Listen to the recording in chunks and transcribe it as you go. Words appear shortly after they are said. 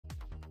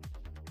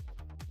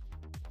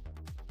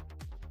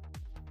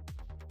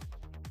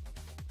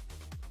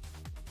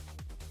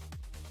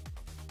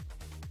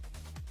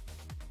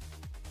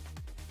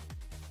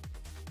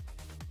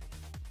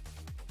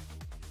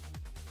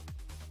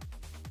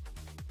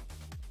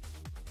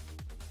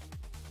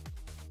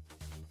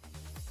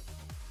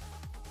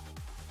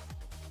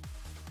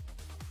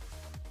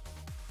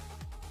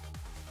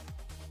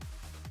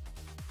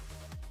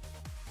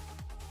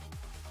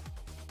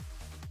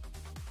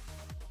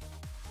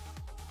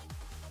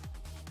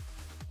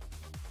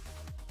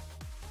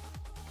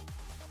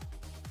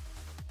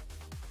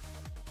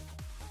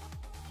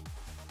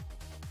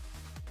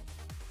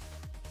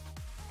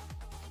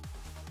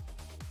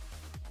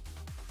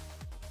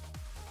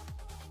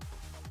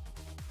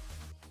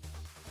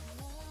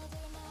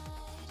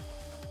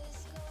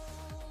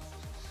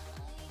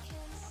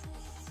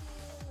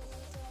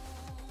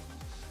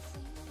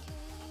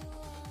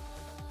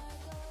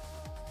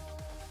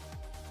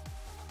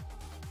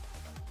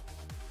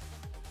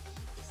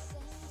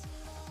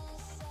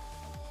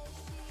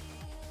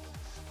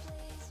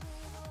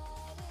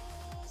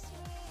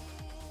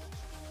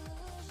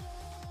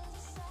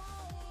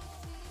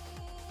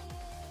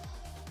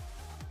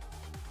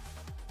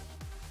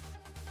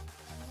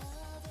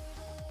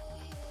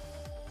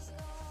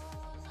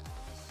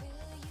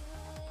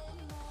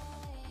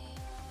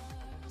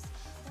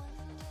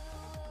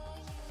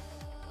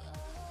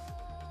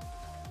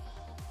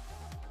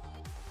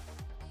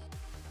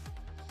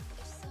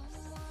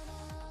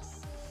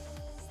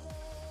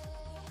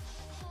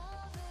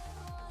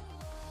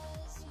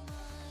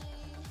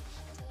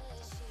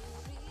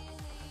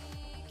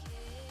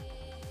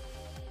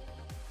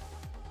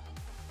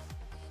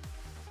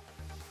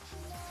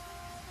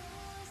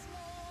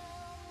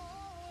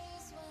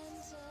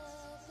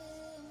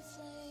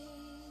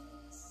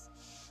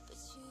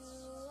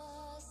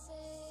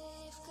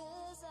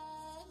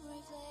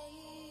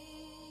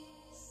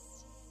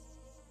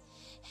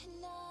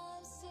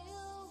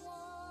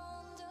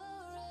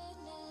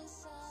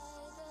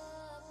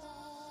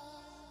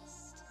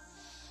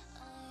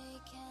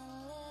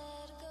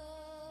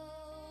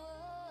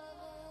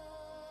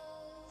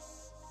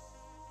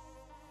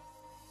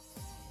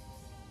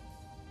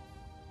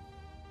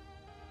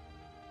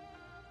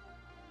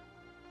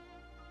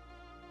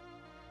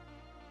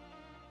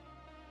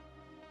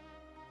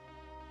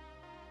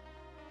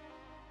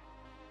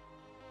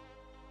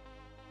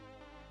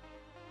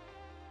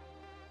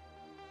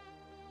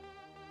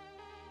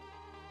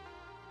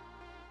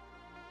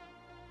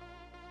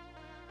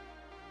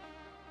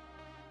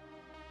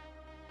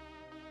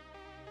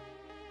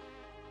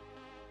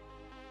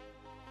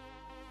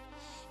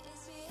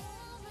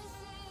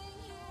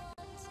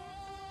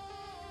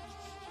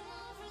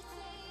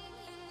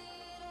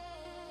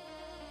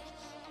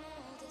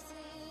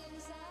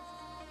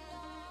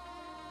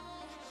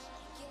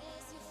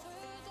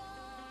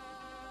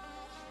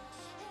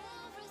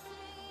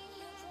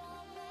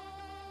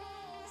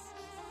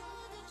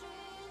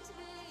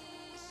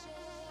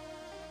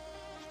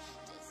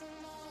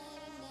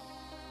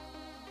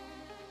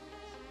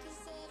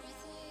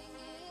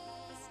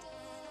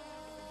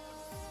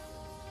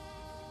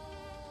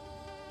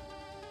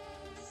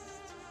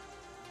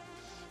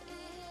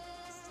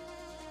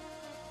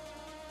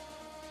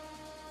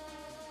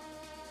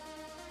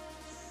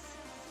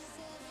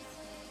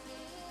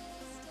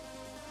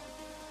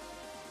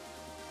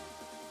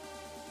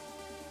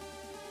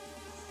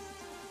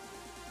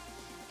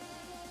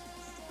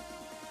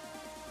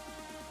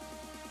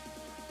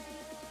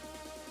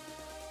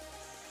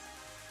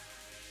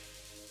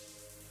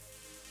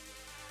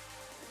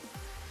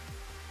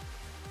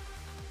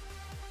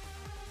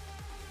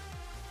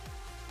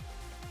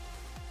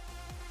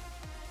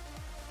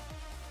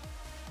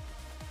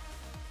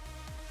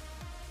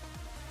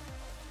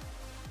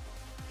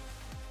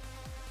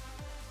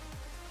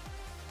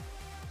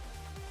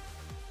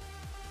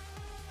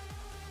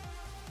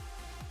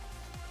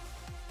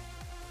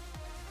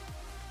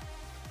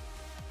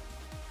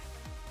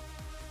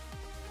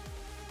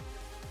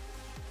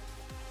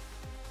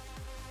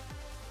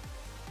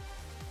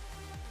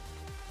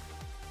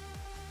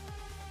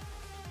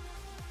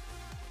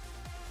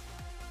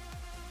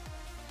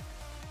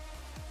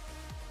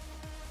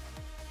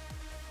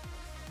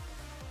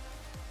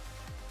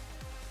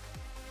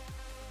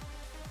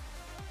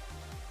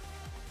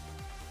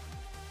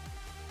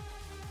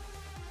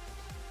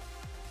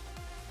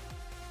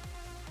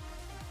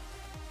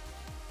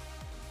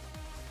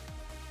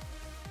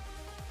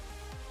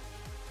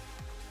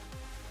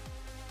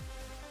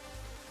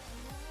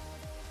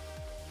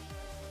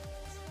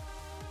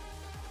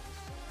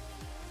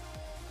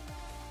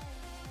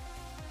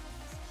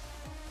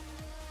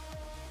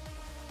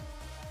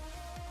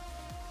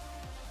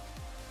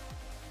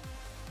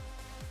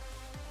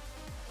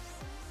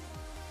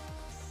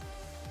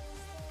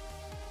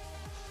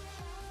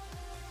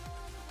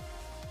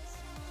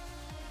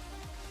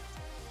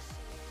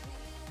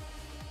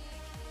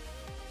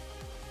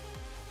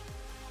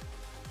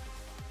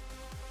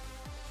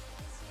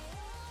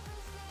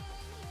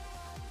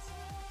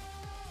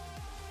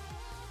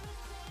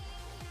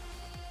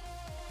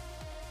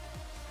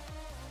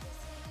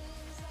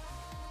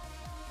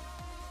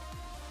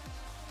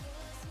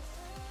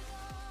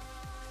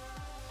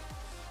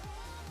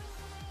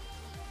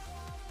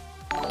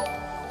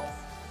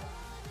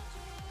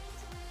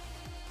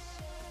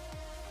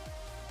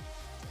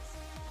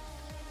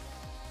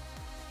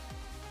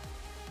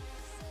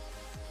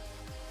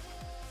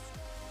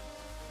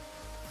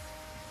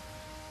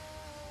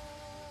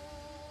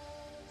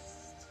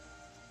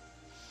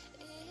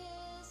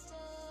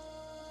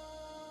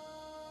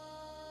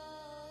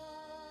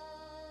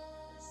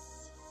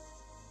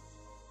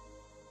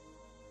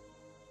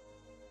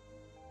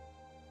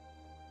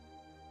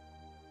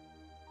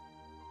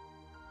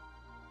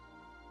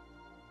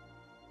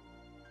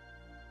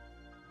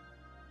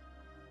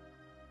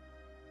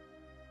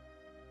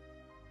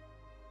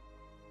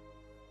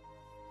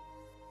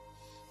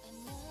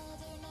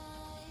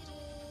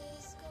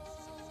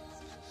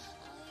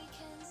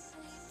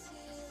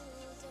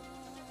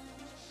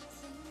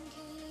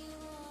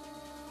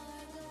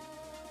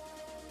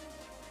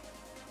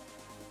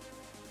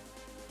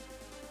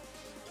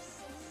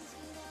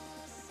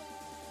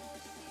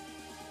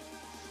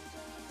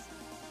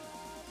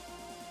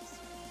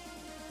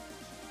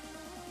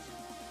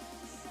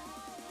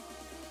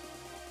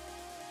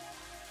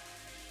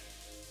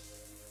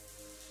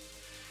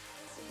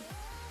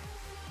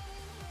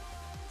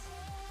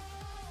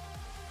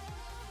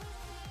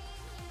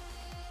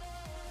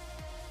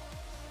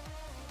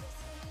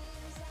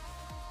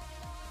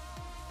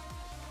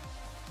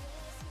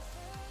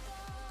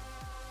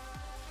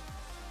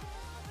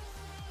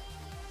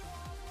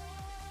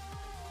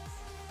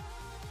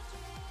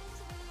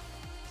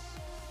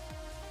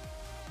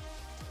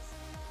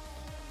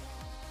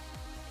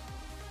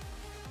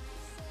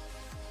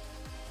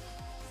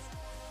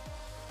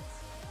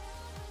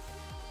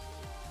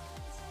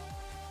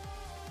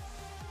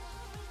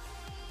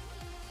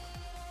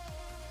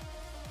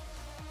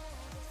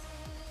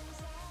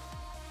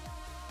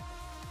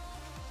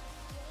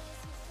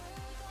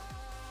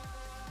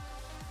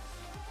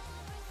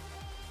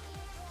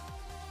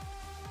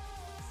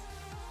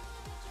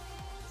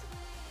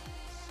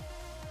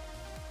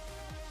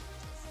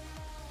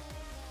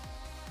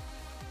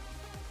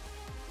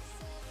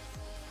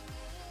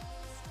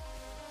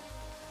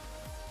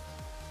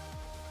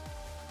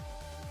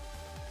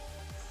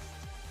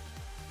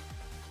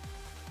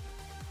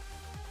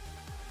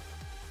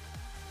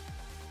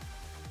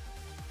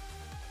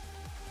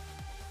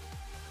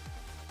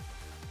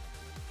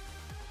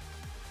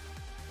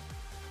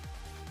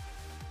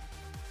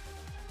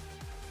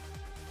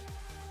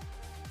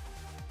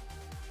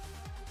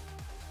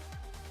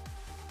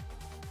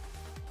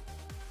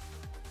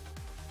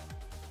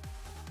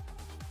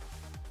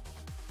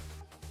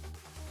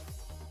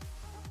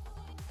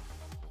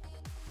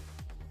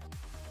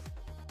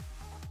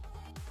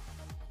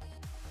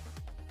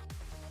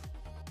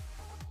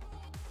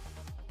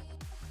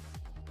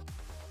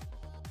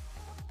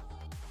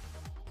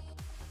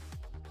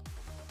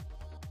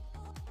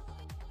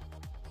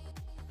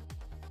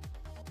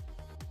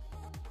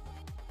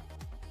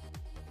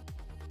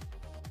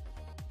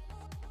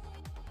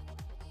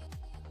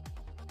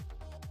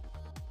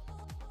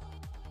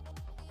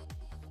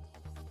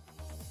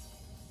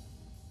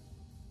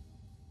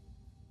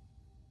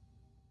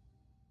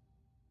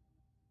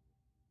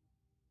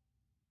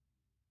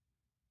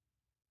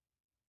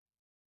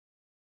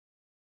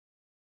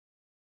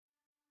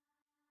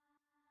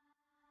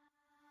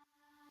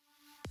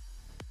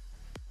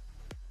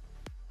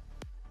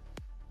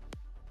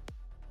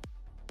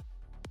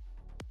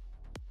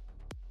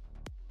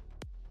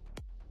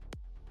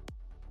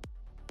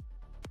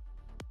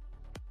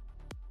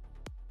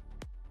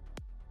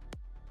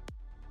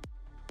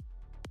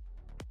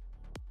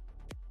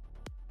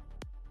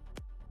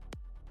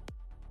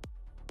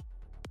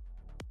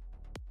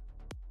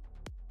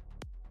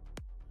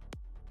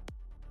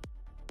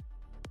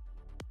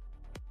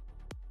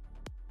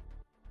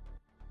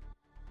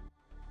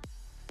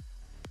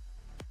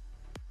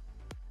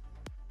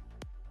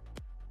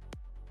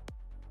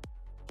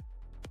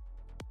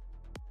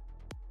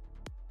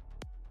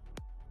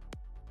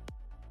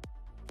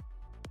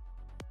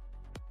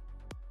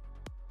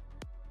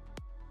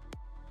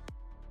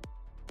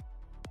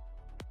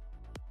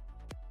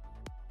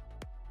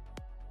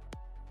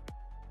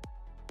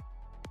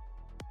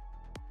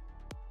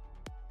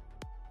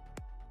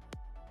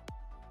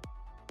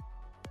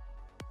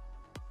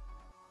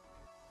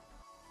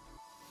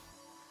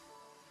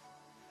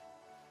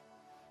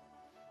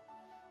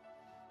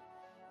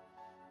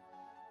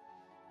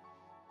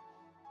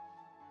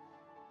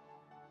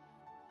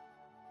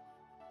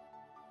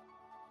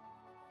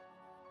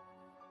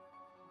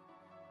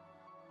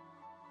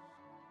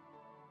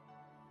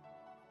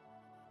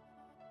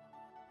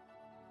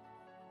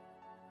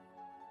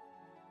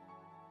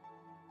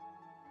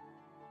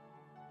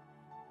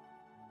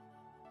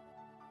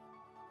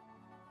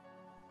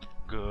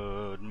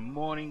Good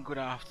morning, good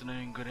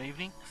afternoon, good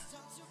evening.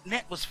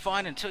 Net was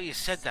fine until you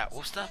said that,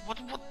 Worcester. What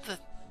the...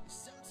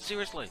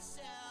 Seriously.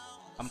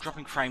 I'm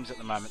dropping frames at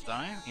the moment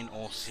though, in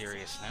all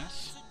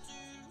seriousness.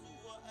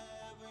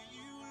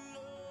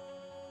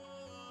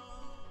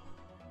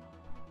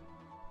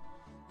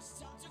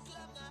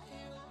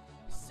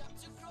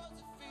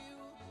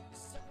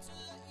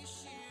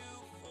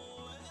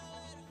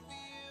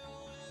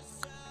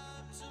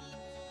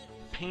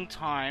 Ping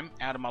time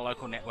out of my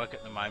local network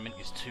at the moment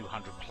is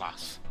 200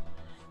 plus.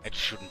 It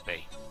shouldn't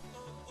be.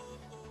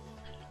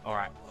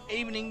 Alright,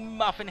 evening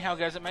Muffin, how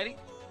goes it, matey?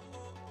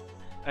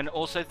 And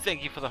also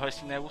thank you for the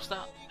hosting there, Worcester,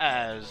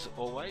 as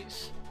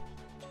always.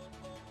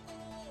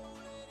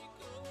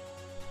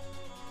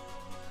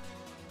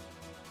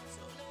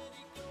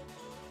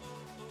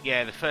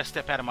 Yeah, the first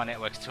step out of my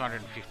network is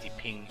 250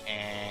 ping,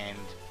 and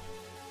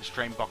the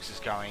stream box is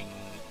going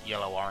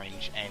yellow,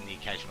 orange, and the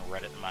occasional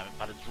red at the moment,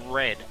 but it's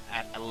red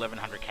at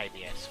 1100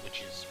 kbs,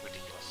 which is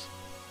ridiculous.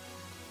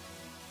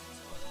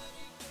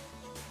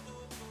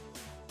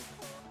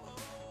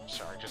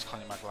 Sorry, just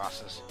cleaning my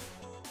glasses.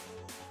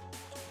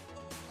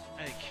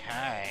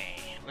 Okay,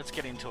 let's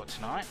get into it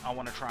tonight. I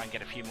want to try and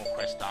get a few more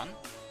quests done.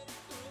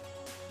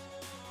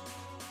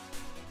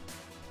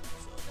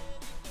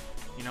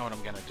 You know what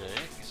I'm going to do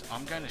is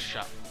I'm going to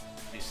shut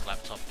this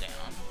laptop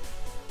down,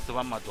 the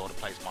one my daughter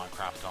plays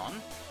Minecraft on,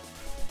 and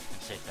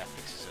see if that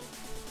fixes it.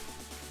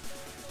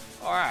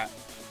 Alright,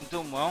 I'm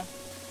doing well.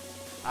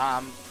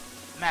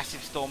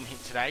 Massive storm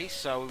hit today,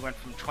 so we went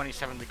from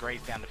 27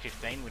 degrees down to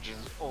 15, which is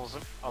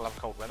awesome. I love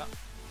cold weather.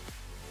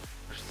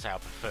 I should say I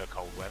prefer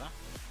cold weather.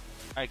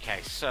 Okay,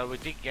 so we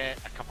did get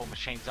a couple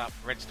machines up,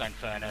 redstone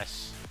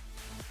furnace,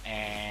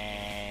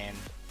 and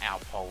our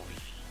poldy.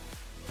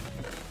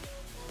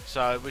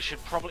 So we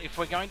should probably, if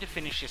we're going to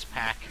finish this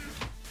pack,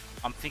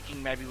 I'm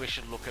thinking maybe we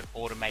should look at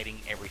automating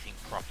everything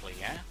properly,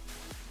 yeah?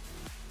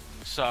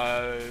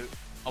 So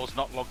I was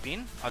not logged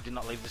in. I did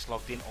not leave this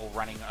logged in or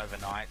running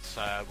overnight,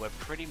 so we're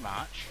pretty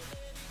much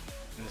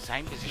in the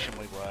same position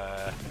we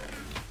were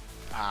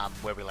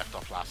where we left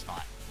off last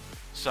night.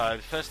 So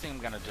the first thing I'm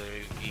going to do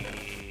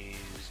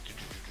is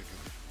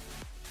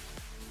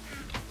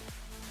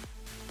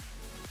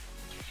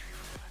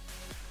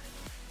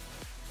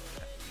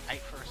 8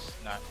 first,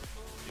 no,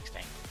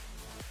 16.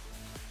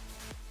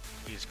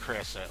 Is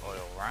creosote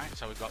oil, right?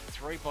 So we've got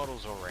 3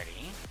 bottles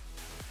already.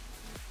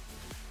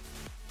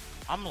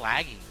 I'm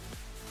lagging.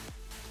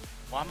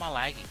 Why am I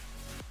lagging?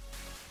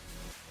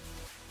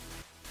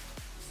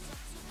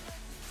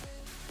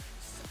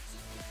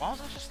 Why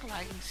was I just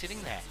lagging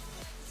sitting there?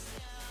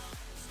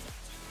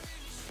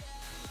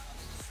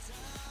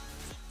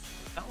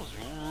 That was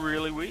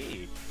really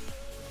weird.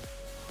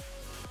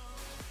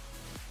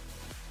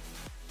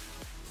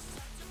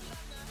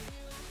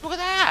 Look at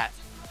that!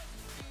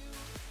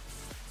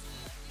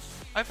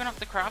 Open up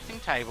the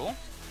crafting table.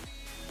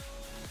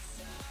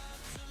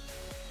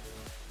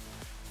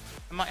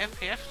 And my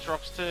FPS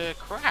drops to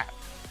crap. Do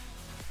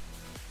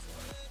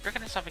you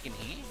reckon there's something in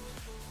here?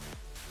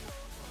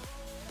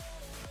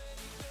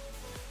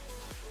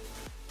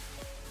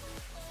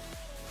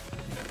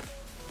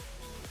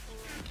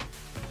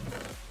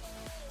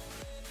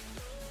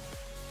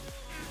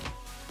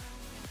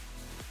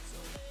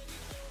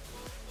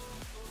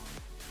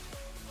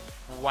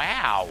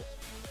 Wow!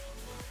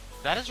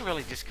 That is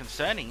really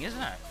disconcerting,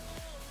 isn't it?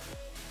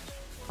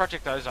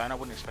 Project Ozone, I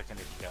wouldn't expect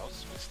anything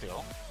else, but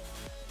still.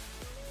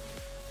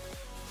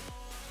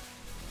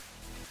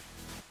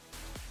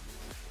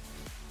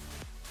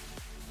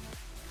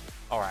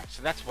 Alright,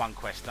 so that's one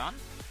quest done.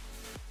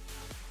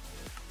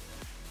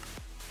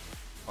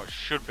 Or it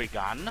should be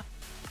done.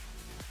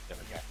 There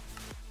we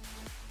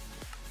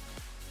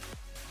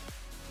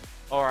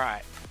go.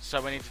 Alright,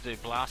 so we need to do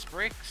blast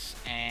bricks,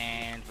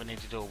 and we need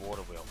to do a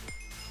water wheel.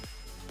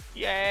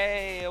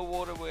 Yay, a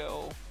water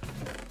wheel!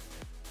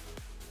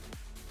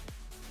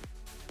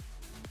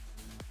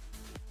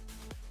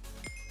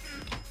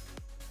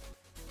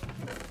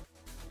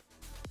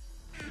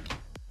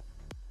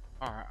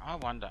 Alright, I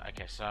wonder,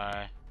 okay,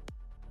 so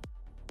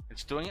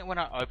it's doing it when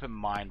I open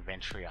my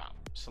inventory up.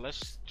 So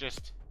let's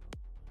just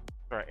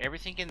throw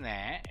everything in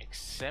there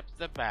except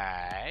the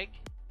bag.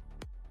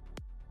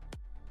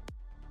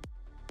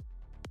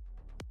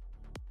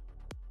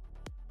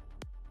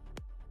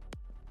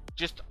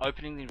 Just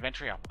opening the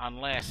inventory up,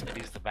 unless it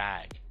is the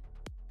bag.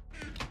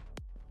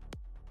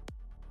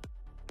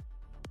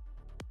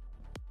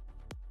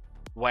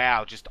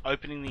 Wow, just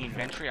opening the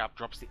inventory up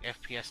drops the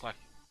FPS like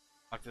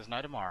there's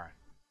no tomorrow.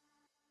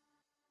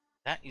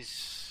 That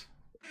is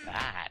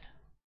bad.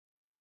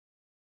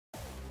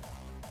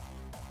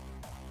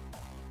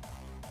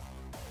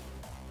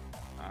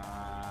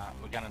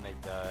 We're gonna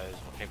need those.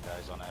 We'll keep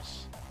those on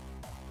us.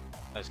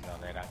 Those go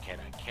there. Don't care.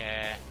 Don't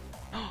care.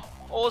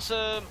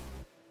 Awesome.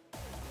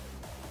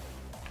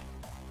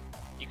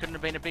 You couldn't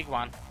have been a big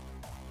one.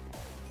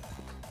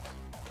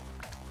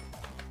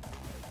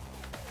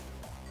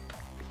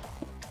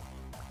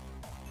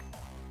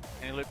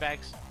 Any loot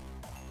bags?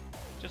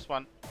 Just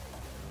one.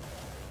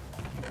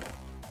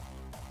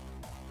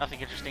 Nothing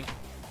interesting.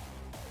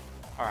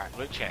 Alright,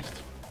 loot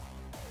chest.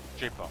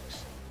 Jukebox.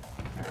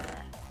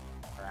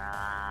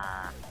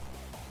 Alright,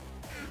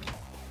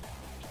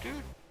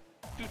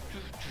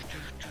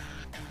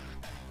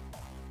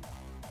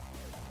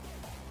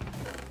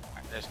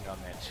 there's one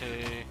there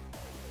too.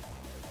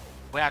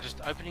 Wow, just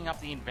opening up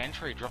the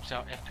inventory drops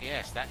our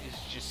FPS. That is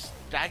just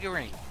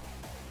staggering.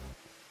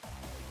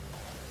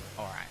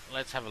 Alright,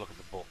 let's have a look at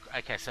the book.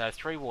 Okay, so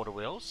 3 water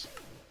wheels.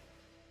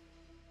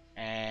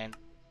 And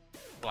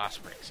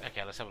blast bricks.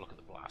 Okay, let's have a look at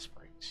the blast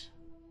bricks.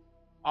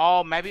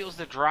 Oh, maybe it was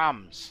the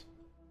drums.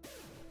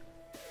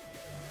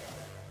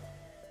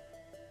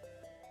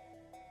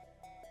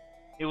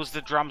 It was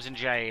the drums in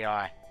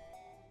JEI.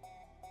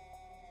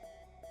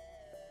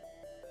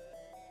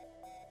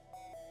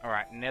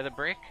 Alright, nether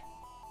brick.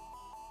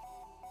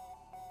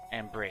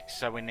 And bricks.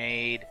 So we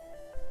need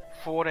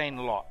 14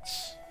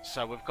 lots.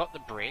 So we've got the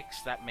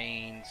bricks. That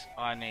means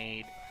I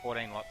need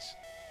 14 lots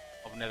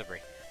of nether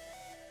brick.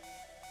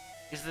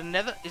 Is the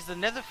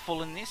nether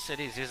full in this?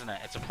 It is, isn't it?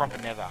 It's a proper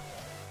nether.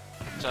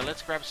 So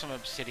let's grab some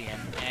obsidian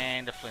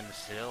and a flint and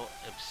steel.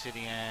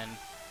 Obsidian,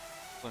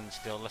 flint and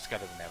steel. Let's go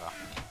to the nether.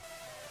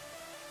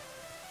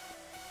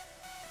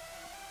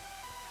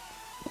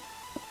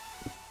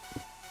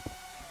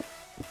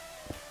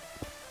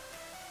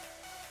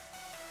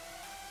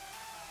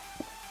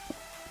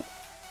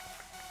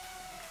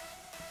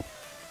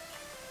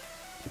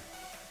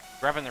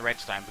 Grabbing the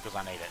redstone because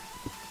I need it.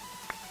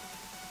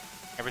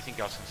 Everything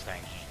else can stay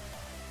in here.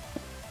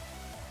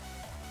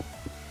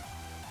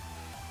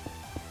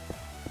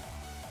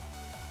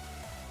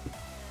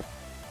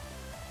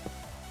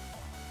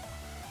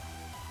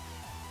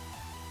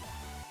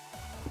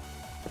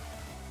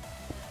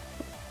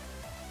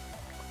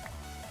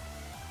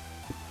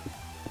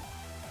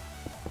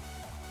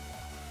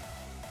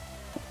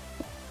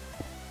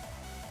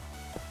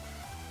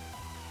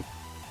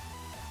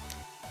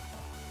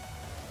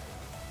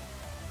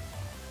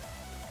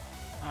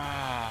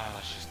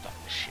 Let's just dump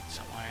this shit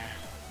somewhere.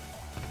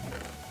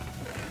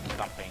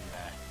 Dumping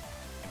the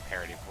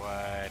imperative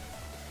word.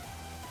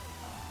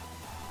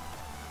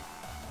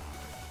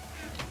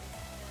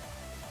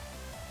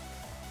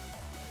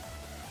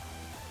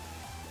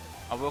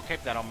 I will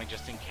keep that on me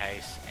just in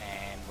case.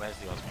 And where's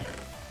the osmium?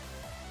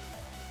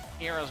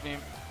 Here,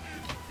 osmium.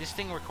 This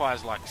thing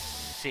requires like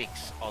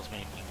 6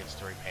 osmium ingots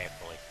to repair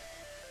fully.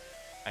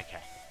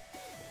 Okay.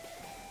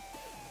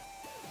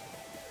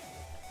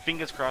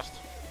 Fingers crossed.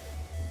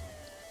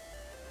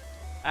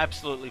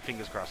 Absolutely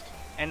fingers crossed.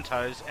 And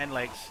toes, and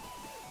legs.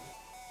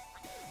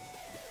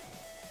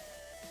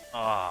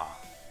 Ah.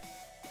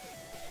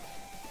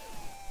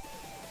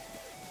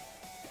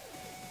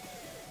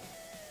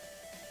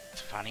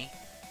 It's funny.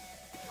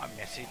 I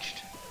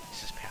messaged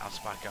Mrs.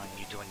 Powerspark going,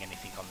 "You doing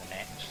anything on the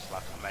net?" And she's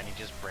like, "I'm only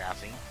just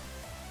browsing."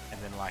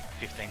 And then like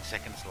 15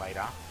 seconds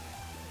later,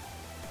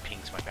 the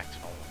pings went back to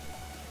normal.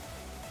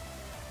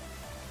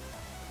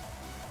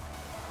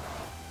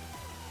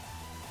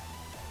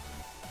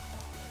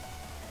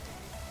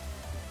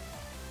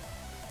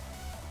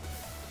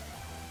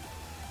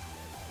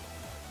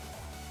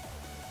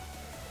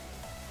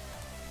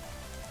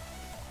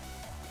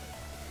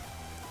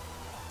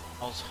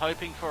 I was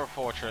hoping for a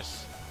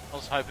fortress. I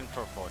was hoping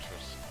for a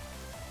fortress.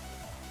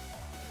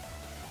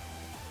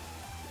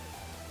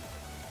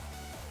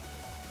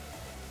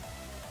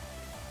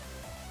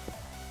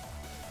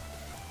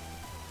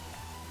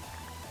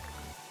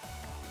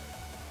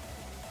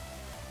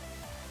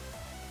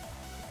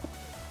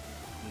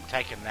 I'm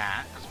taking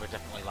that, because we're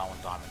definitely low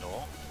on diamond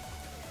ore.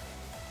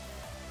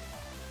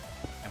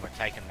 And we're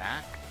taking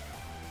that.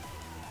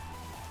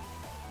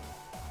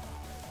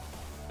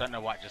 Don't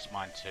know why it just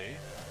mined 2.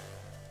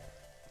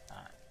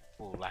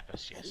 Oh,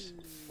 lapis, yes.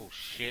 Oh,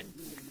 shit.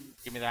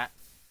 Give me that.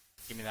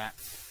 Give me that.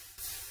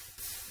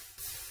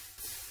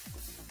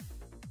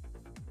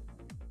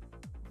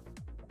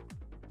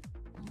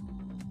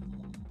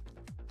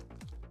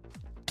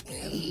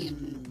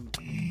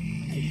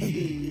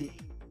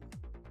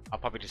 I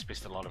probably just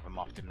pissed a lot of them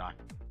off, didn't I?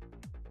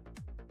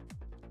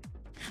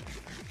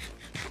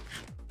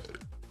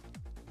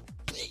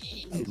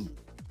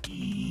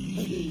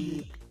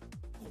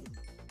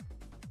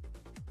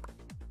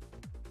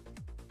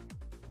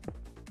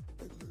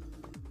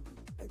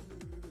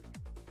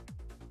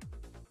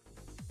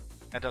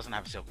 That doesn't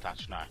have silk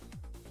touch, no.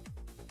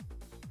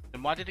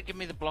 Then why did it give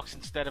me the blocks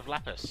instead of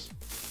lapis?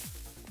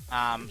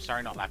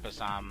 Sorry, not lapis,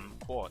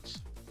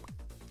 quartz.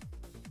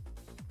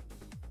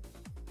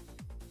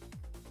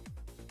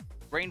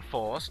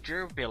 Reinforce,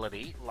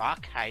 durability,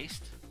 luck,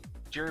 haste,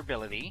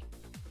 durability.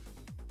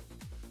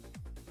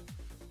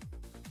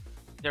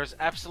 There is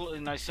absolutely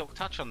no silk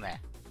touch on there.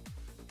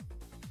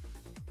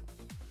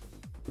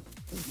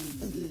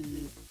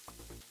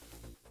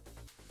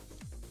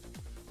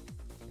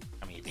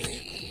 Come here,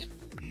 bitch.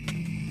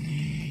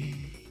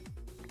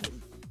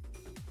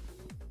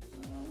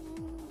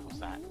 What's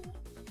that?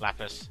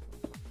 Lapis.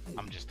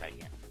 I'm just taking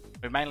it.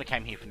 We mainly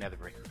came here for nether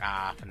brick,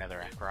 for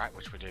netherrack, right?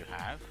 Which we do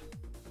have.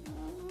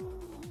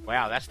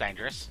 Wow, that's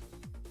dangerous.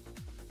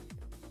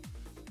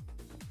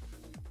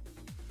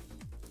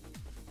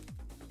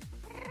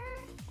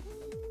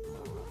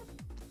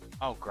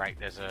 Oh great,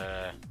 there's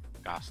a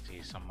ghast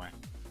here somewhere.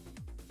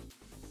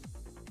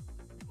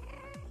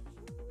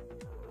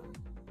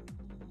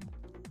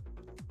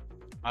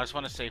 I just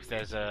want to see if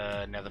there's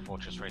a nether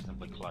fortress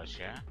reasonably close,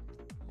 yeah?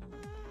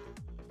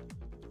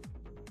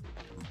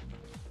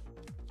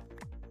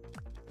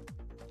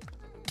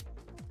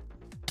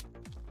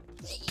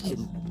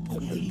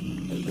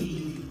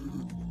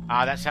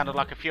 Ah, that sounded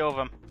like a few of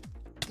them.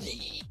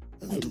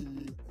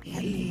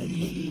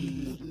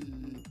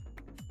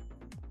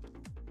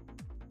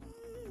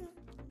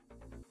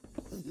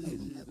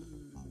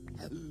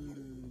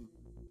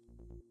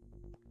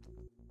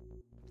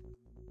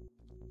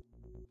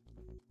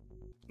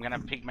 I'm gonna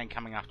have pigmen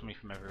coming after me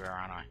from everywhere,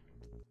 aren't I?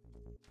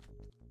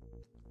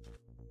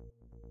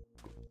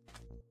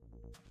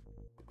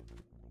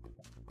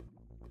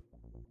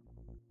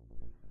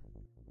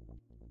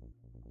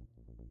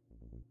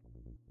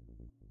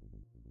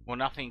 Well,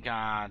 nothing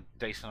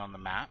decent on the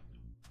map.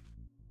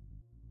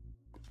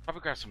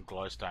 Probably grab some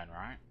glowstone,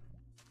 right?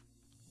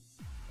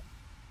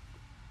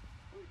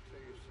 Let me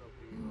tell you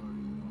something you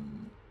already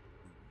know.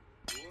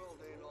 The world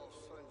ain't all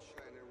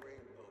sunshine and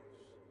rainbows.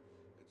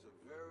 It's a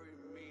very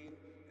mean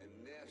and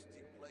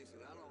nasty place,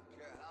 and I don't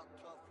care how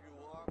tough you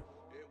are,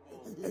 it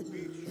will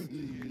beat you to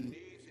your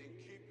knees and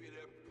keep you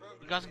there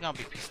permanently. You guys are gonna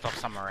be pissed off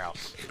somewhere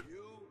else.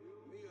 You,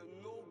 me, or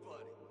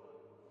nobody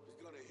is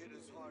gonna hit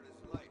as hard as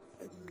life.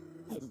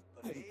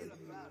 But it ain't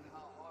about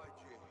how hard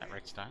you hit. That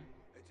redstone.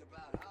 It's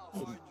about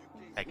how hard you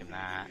get. Taking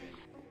that.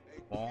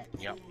 More.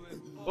 Yep.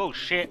 Oh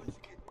shit.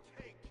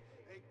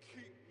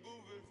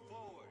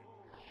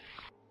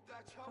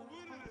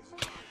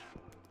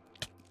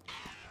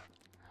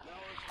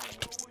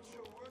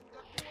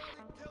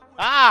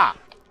 Ah!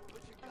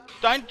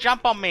 Don't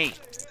jump on me!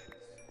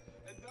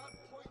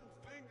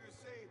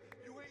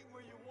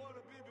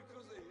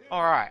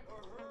 Alright.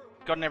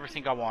 Gotten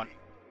everything I want.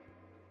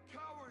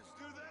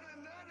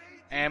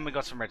 And we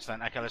got some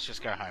redstone. Okay, let's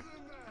just go home.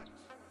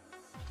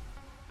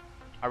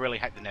 I really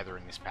hate the nether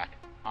in this pack.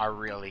 I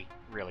really,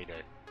 really do.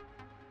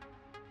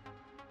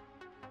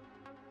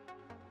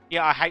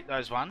 Yeah, I hate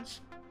those ones.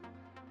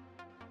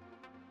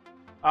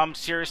 I'm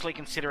seriously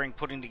considering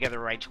putting together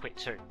Rage Quit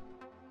 2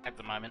 at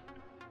the moment.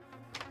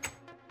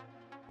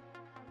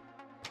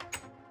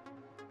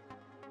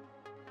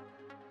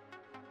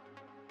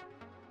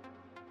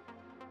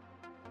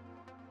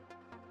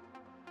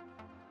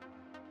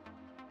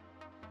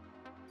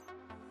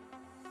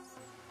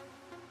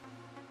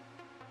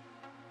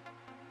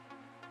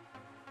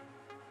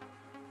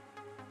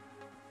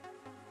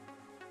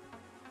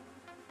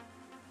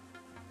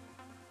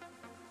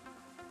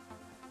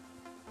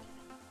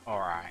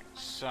 Alright,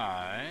 so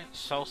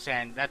soul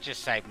sand, that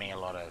just saved me a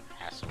lot of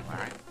hassle,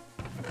 right?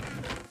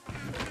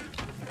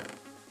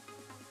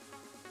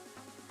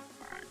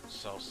 Alright,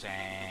 soul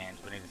sand,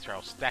 we need to throw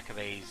a stack of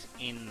these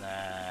in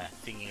the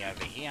thingy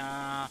over here,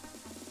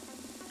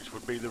 which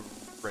would be the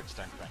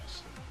redstone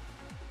furnace.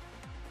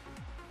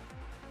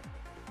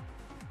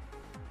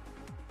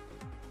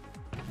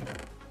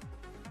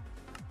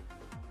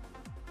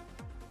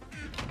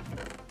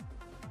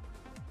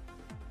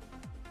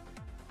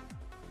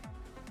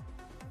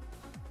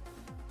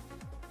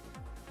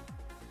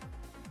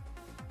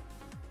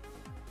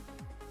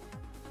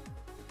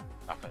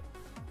 It.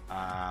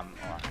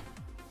 Alright.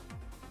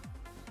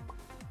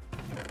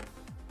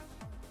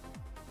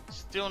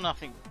 Still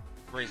nothing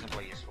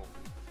reasonably useful.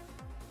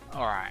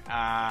 Alright,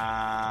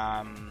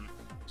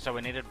 so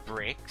we needed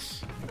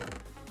bricks,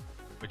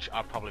 which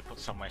I'll probably put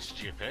somewhere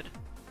stupid.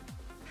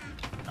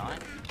 No?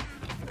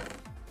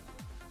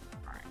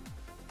 Alright.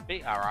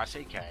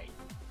 B-R-I-C-K.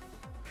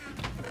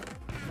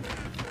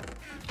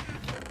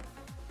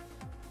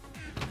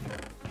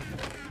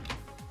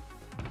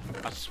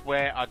 I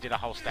swear I did a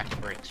whole stack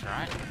of bricks,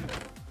 right?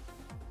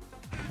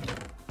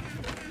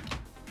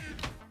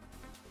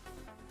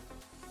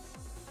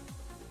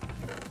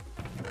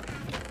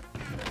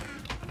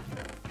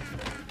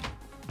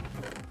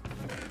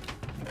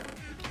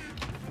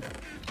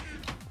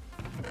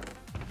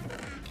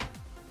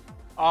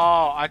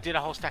 Oh, I did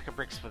a whole stack of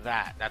bricks for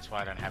that. That's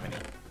why I don't have any.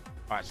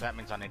 Alright, so that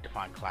means I need to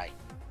find clay.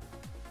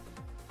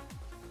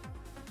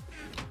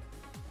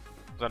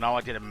 So I know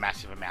I did a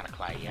massive amount of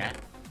clay, yeah?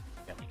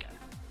 There we go.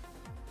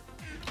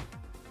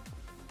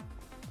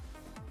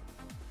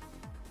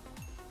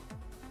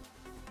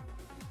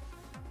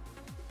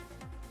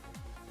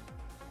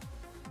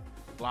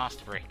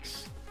 Blast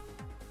bricks.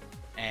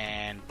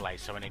 And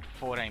blaze. So we need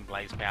 14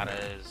 blaze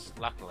powders.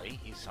 Luckily,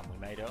 here's some we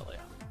made earlier.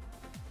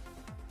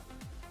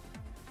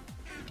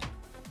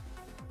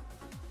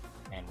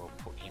 And we'll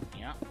put him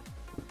here.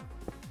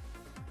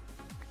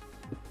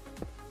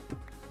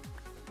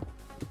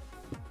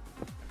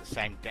 At the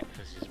same depth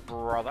as his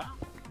brother.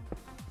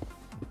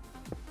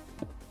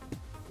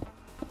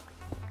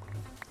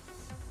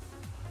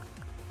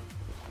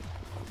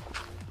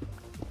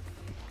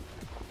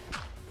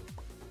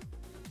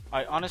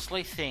 I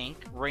honestly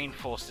think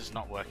reinforced is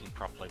not working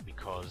properly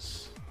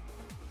because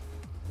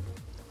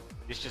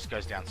this just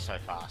goes down so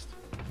fast.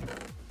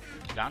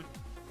 Done?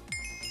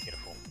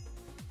 Beautiful.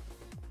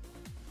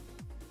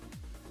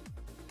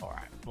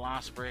 Alright,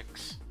 blast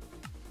bricks.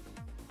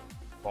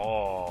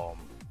 Boom.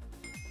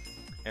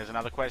 There's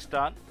another quest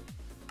done.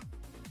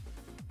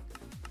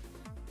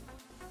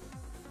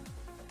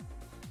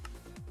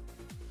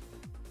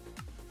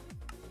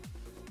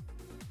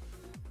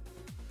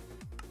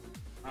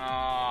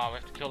 Oh, we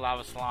have to kill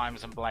lava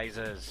slimes and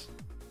blazers.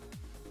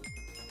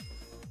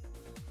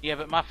 Yeah,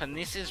 but Muffin,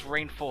 this is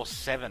Reinforce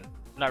 7.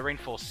 No,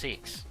 Reinforce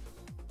 6.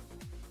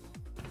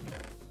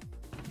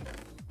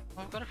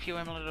 Well, I've got a few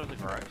Amulet of the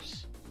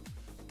Groves.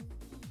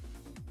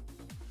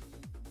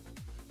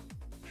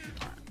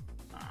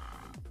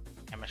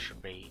 Emma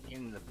should be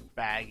in the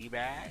baggy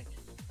bag.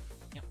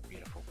 Yep,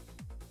 beautiful.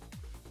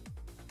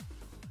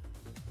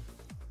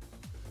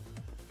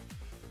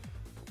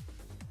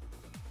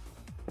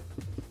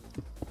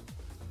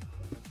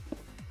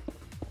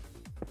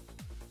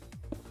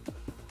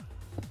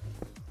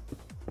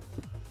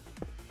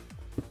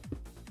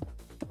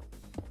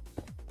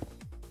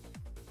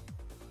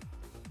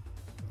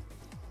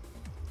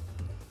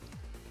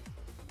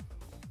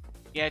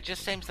 Yeah, it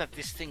just seems that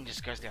this thing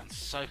just goes down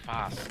so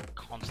fast,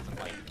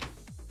 constantly.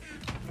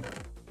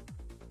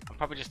 I'm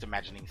probably just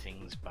imagining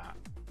things, but...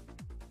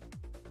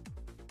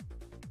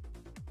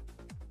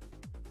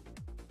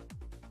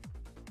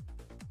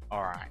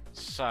 Alright,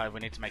 so we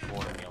need to make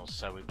water mills,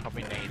 so we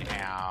probably need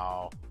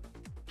our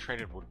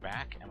treated wood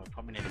back, and we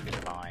probably need a bit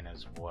of iron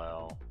as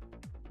well.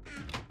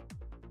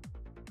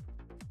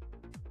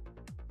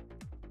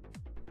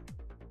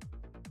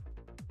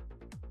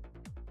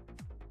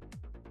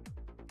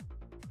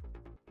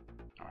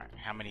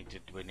 How many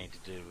did we need to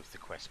do with the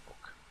quest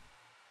book?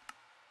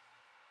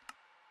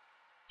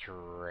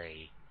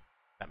 3.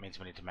 That means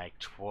we need to make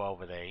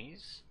 12 of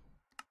these.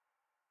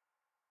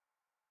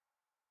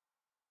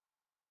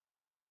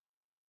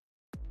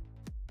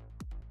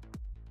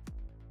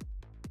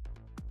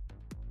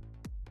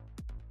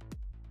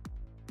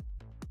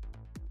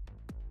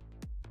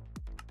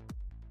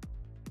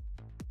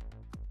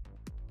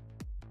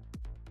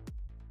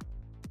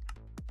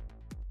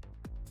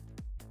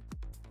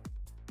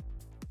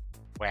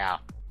 Wow,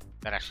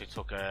 that actually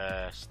took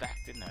a stack,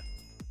 didn't it?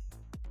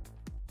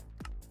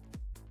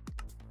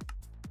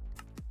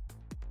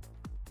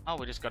 Oh,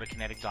 we just got a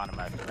kinetic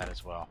dynamo for that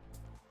as well.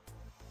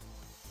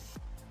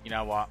 You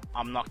know what?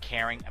 I'm not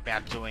caring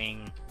about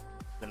doing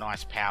the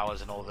nice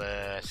powers and all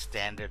the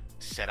standard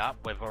setup.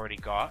 We've already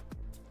got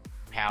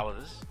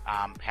powers,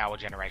 power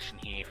generation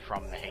here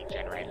from the heat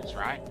generators,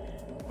 right?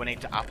 We need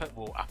to up it.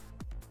 We'll up.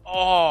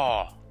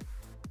 Oh,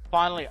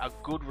 finally a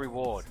good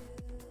reward.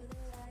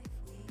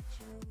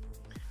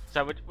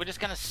 So we're just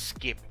going to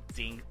skip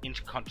the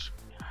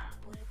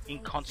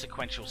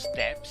inconsequential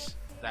steps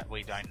that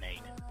we don't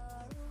need.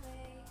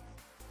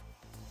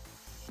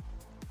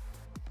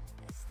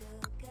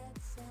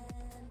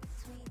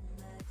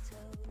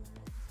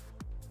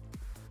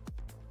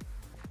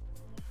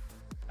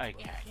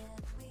 Okay.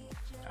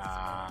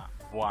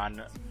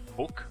 One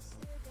book.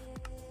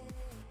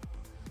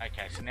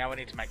 Okay, so now we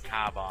need to make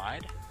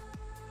carbide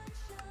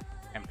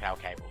and power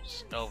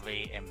cables. LV,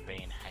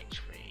 MV, and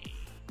HV.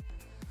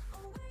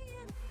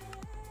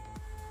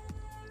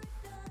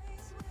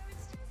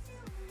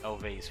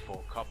 LV's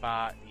for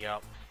copper,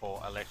 yep, for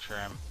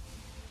electrum,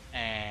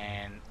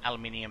 and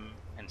aluminium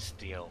and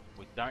steel.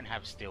 We don't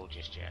have steel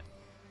just yet.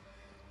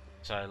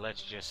 So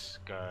let's just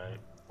go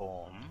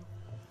boom.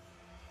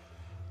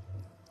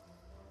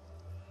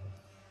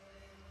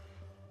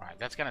 Right,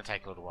 that's going to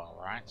take a little while,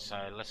 right?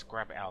 So let's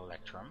grab our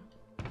electrum.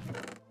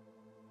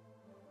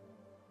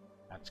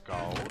 That's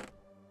gold.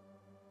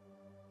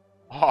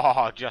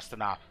 Oh, just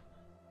enough.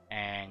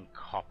 And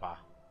copper.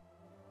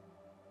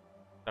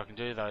 So I can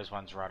do those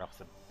ones right off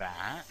the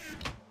bat.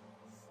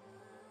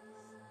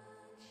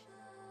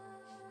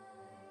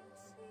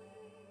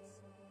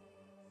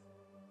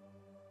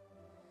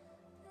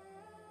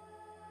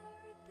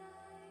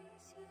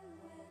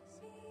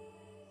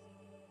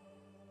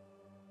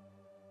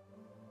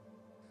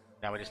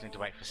 Now we just need to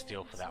wait for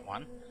steel for that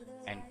one.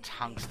 And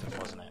tungsten,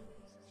 wasn't it?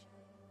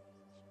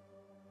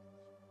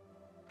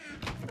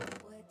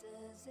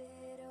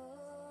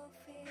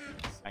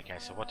 Okay,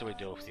 so what do we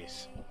do with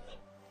this?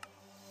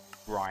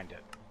 Grind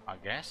it, I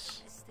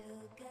guess.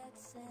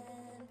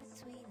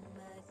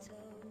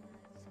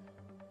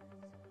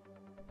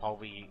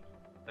 Probably,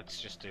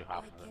 let's just do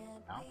half of it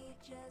now.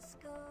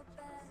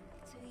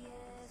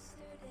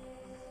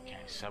 Okay,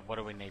 so what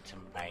do we need to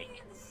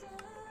make?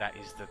 That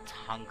is the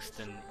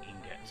tungsten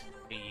ingot.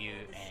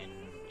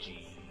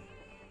 E-U-N-G-T.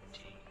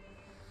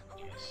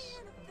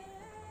 Yes.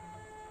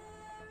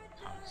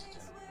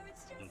 Tungsten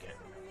ingot.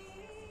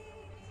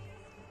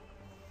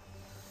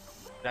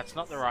 That's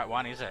not the right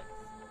one, is it?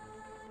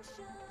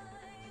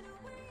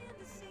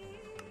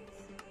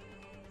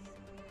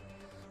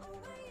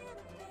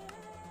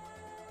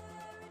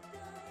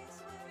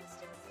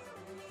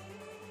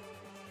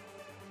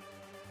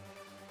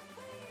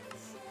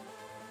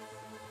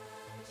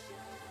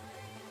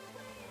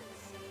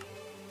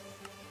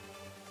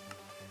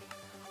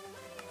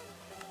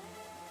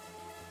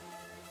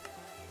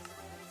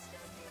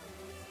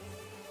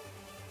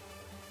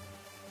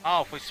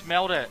 Oh, if we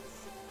smelled it.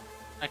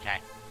 Okay.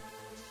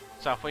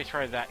 So if we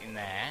throw that in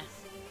there.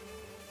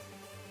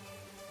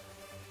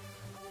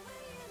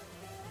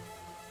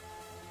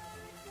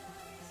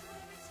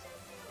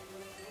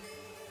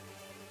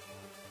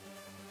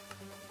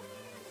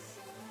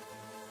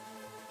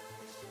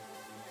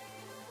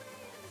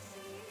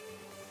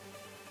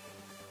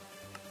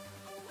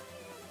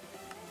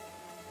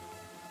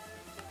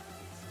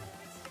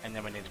 And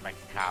then we need to make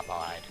a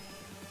carbide.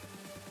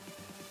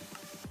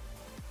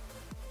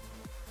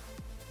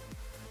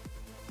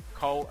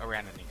 Coal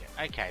around an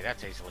ingot. Okay,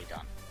 that's easily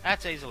done.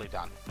 That's easily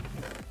done.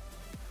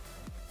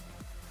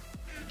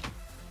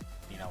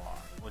 You know what?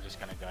 We're just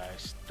gonna go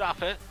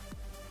stuff it.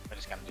 We're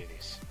just gonna do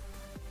this.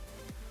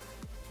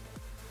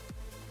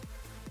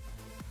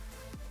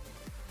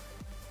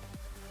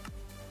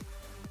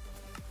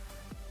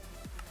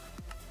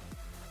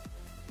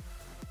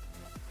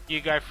 You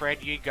go,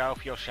 Fred. You go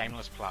for your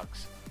shameless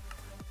plugs.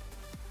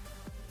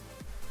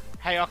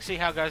 Hey, Oxy,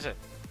 how goes it?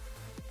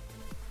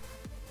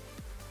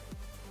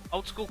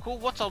 Old school cool?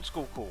 What's old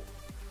school cool?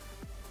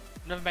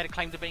 Never made a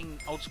claim to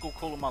being old school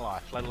cool in my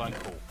life, let alone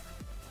cool.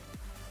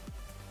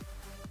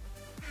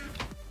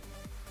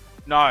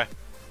 No,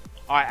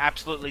 I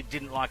absolutely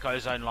didn't like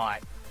Ozone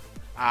Light.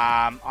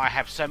 I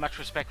have so much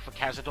respect for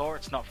Cazador,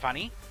 it's not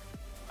funny.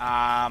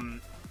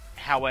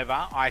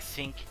 However, I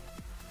think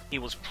he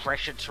was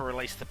pressured to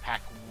release the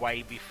pack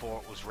way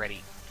before it was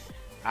ready.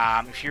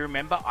 If you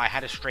remember, I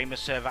had a streamer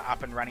server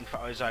up and running for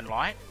Ozone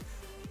Light.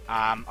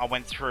 I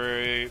went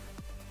through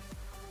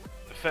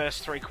the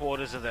first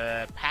 3/4 of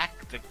the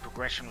pack. The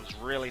progression was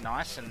really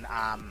nice and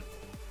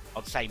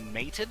I'd say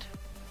metered.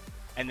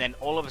 And then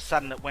all of a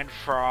sudden it went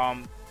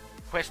from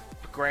quest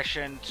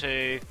progression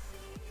to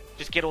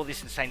just get all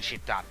this insane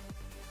shit done.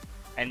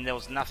 And there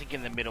was nothing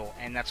in the middle,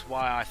 and that's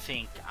why I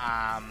think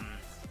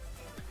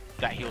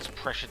that he was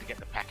pressured to get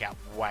the pack out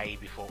way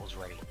before it was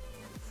ready.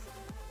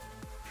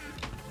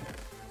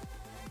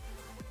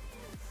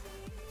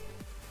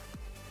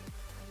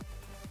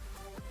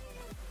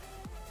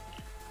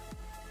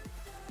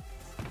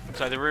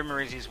 So the rumor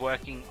is he's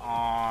working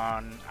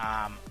on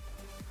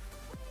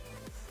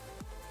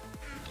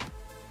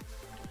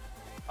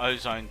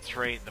Ozone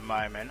 3 at the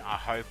moment. I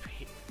hope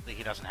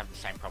he doesn't have the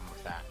same problem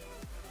with that.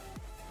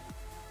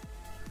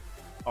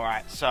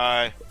 Alright,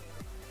 so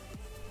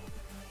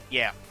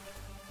yeah.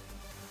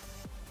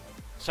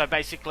 So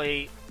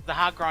basically, the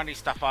hard grindy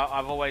stuff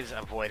I've always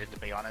avoided, to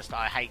be honest.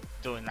 I hate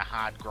doing the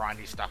hard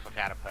grindy stuff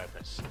without a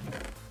purpose.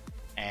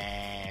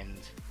 And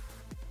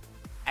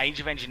Age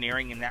of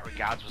Engineering in that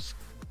regards was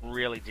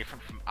really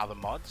different from other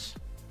mods.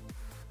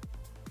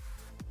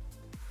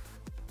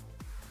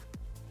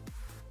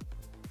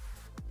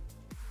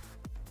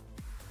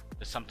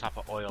 There's some type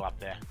of oil up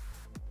there.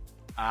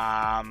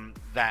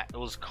 That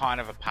was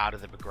kind of a part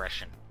of the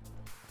progression.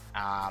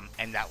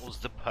 And that was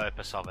the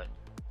purpose of it.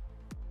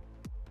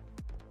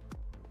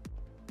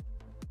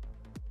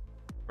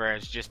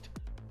 Whereas just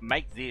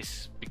make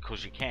this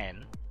because you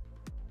can.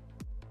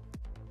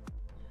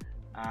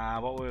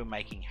 What we were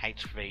making,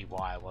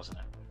 HVY, wasn't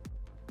it?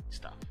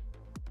 Stuff.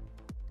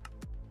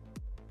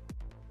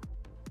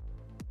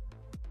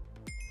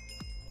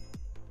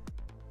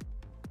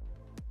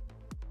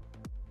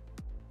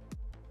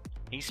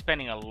 He's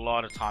spending a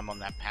lot of time on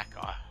that pack.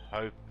 I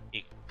hope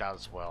it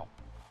does well.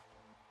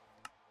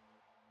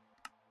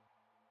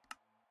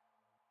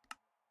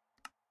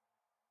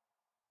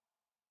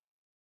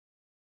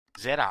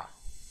 Zeta.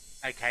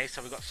 Okay,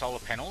 so we've got solar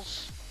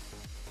panels.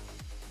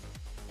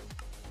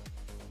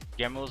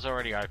 Gemma was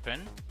already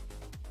open.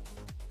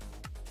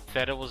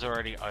 Theta was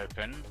already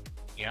open.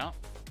 Yeah.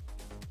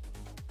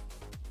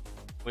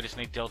 We just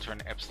need Delta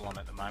and Epsilon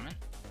at the moment.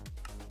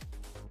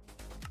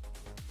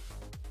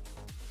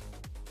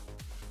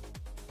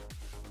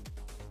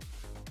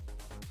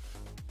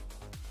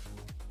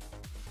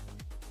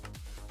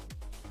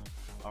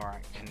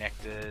 Alright,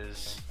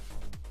 connectors.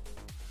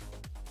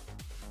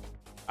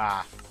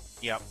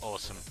 Yep,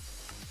 awesome.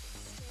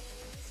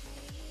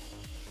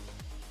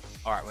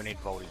 Alright, we need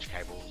voltage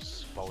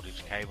cables.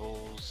 Voltage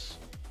cables.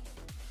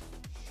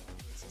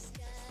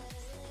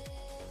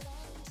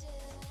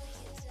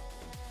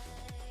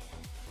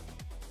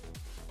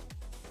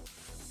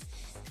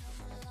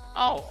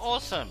 Oh,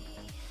 awesome!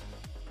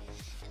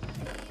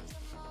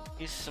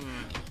 Here's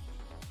some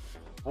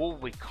wool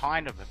we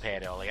kind of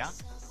prepared earlier.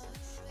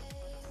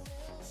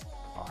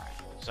 Alright,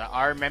 so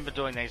I remember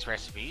doing these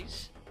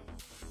recipes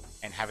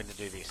and having to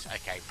do this.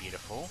 Okay,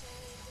 beautiful.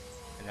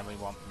 And then we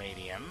want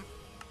medium.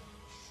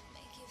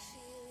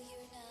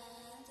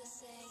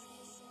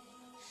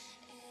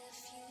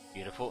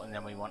 Beautiful, and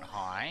then we want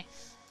high.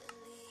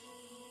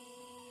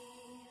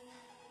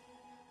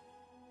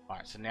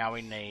 Alright, so now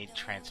we need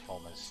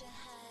transformers.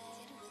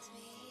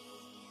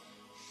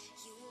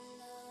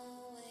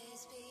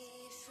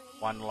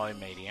 One low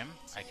medium.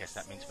 I guess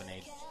that means we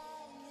need...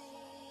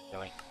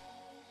 Really?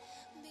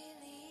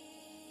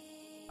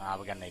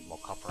 We're gonna need more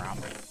copper,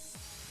 aren't we?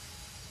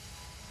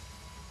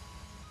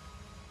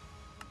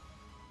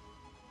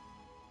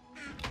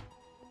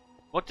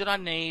 What did I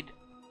need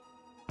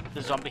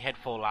the zombie head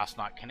for last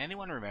night? Can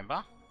anyone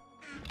remember?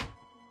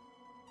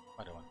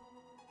 What am I doing?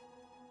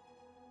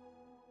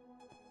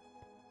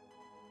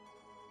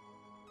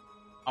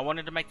 I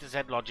wanted to make the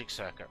Z logic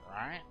circuit,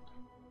 right?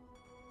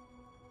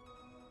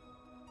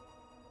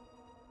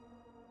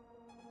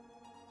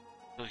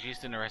 It was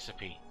used in the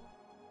recipe.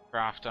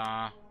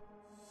 Crafter,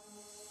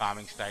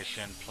 farming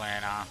station,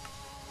 planter,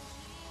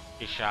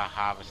 fisher,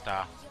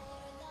 harvester,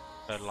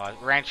 fertilizer,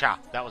 rancher.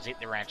 That was it,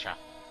 the rancher.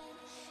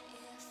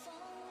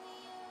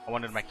 I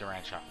wanted to make the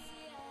rancher.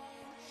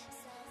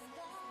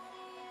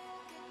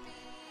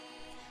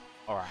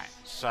 Alright,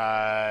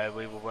 so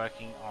we were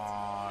working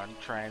on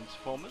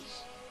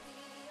transformers.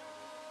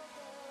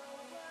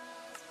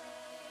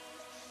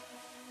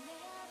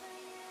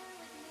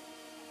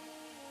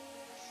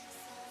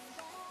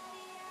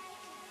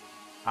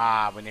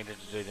 We needed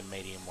to do the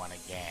medium one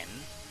again,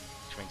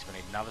 which means we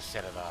need another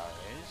set of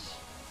those.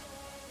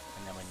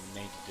 And then we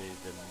need to do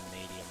the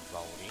medium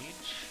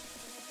voltage.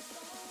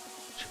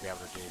 Should be able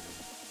to do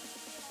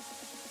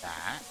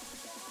that.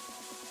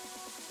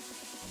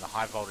 And the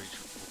high voltage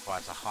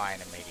requires a high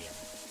and a medium.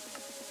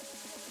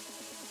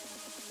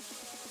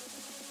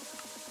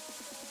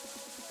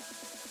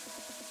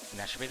 And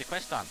that should be the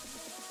quest done.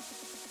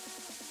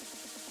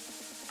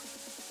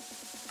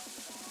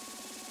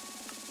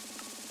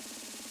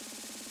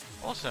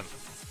 Awesome.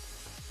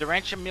 The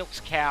rancher milks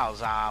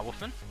cows,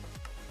 Wolfman.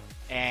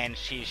 And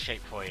shears sheep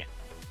for you.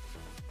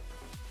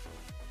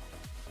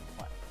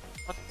 What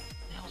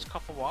the hell is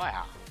copper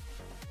wire?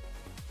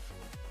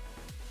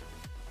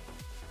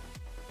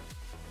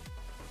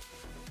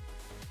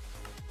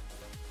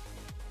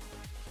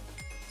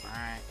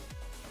 Alright.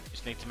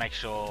 Just need to make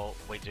sure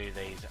we do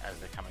these as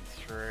they're coming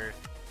through.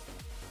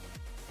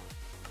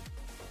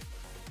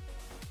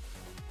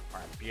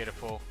 Alright,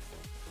 beautiful.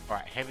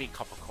 Alright, heavy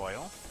copper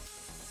coil.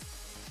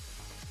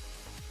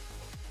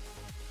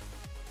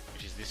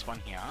 This one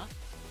here.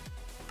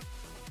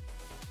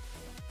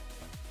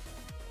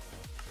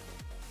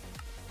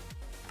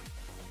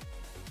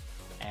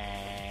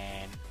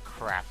 And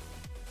crap.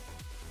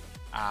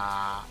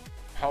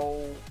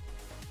 Pole,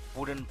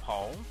 wooden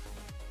pole.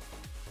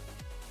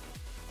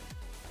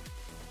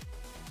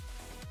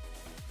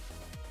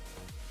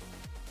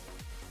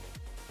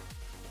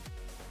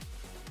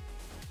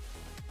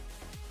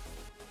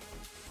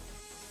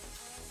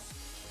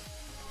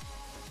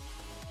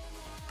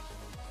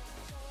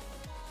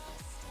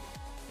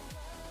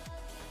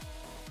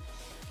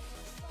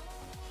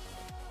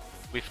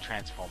 With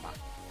transformer.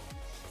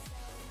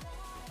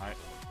 Right.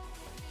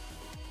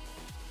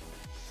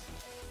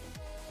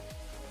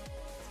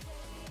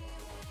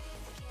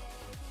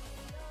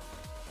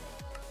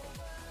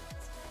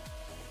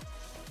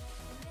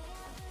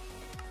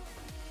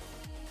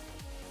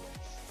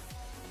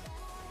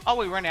 Oh,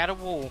 we ran out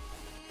of wool.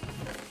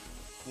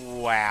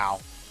 Wow.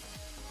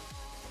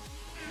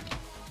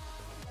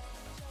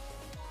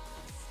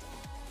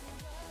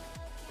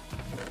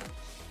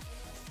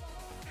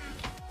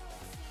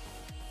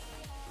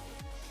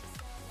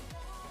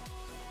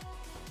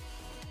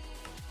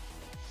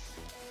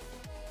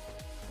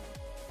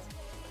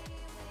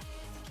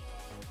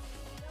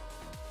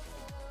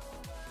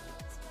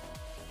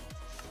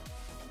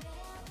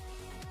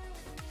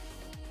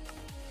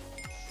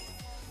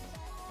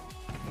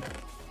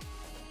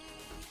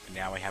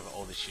 Now we have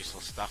all this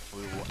useless stuff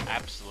we will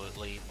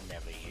absolutely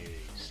never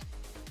use.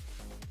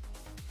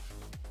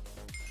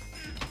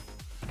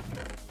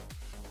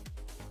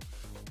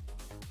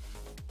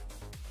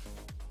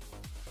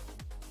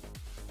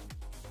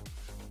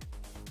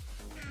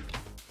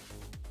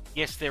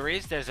 Yes, there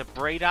is. There's a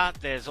breeder.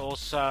 There's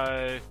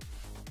also...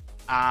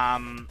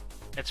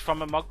 it's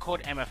from a mod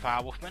called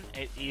MFR, Wolfman.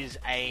 It is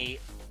a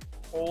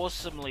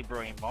awesomely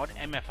brilliant mod.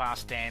 MFR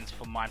stands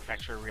for Mind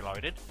Factory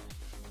Reloaded.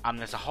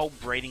 There's a whole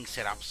breeding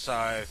setup,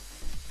 so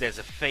there's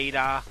a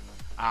feeder,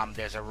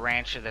 there's a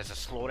rancher, there's a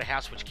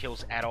slaughterhouse which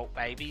kills adult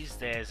babies,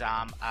 there's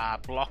a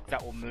block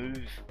that will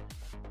move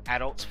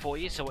adults for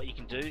you. So what you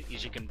can do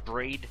is you can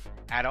breed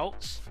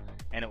adults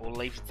and it will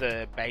leave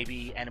the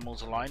baby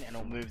animals alone and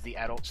it'll move the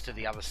adults to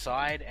the other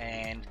side.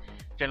 And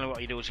generally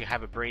what you do is you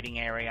have a breeding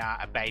area,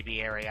 a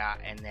baby area,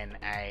 and then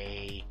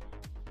a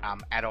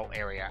adult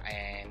area.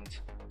 And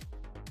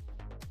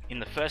in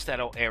the first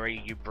adult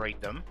area you breed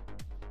them.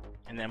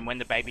 And then when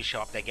the babies show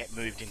up, they get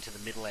moved into the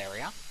middle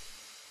area.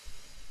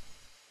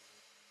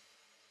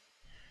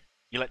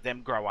 You let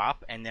them grow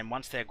up, and then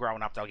once they're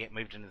grown up, they'll get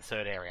moved into the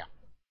third area.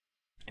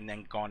 And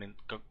then gone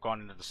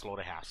into the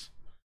slaughterhouse.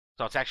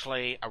 So it's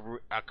actually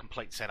a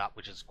complete setup,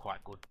 which is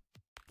quite good.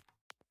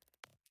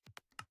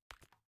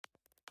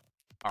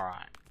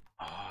 Alright.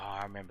 Oh,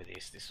 I remember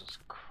this. This was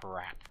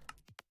crap.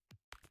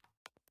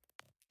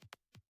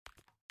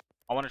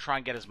 I want to try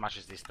and get as much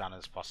of this done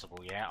as possible,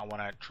 yeah? I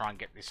want to try and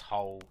get this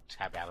whole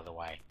tab out of the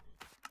way.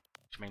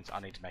 Which means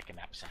I need to make a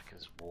knapsack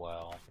as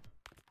well.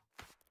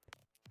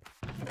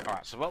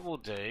 Alright, so what we'll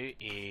do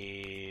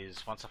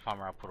is, once I find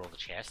where I'll put all the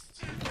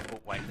chests,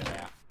 we'll wait them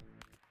out.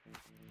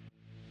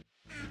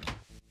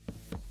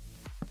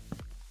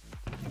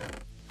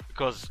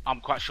 Because I'm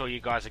quite sure you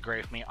guys agree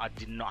with me, I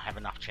did not have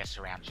enough chests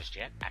around just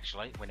yet.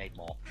 Actually, we need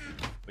more.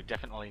 We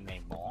definitely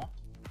need more.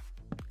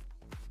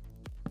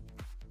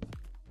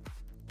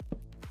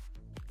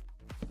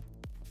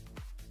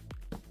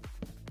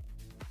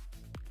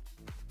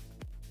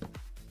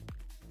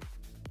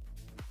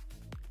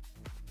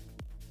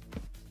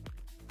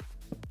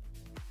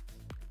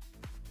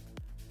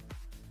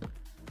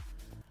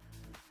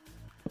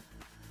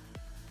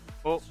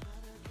 Oh.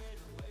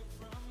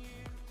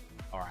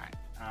 Alright.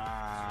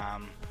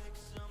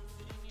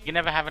 You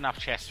never have enough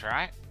chests,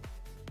 right?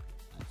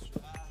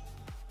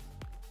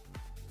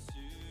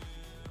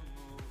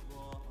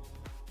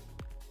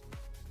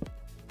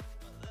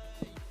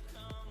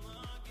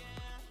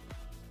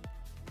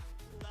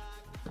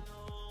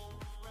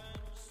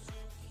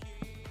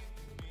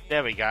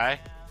 There we go.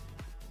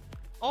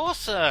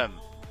 Awesome!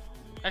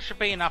 That should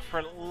be enough for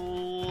at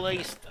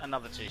least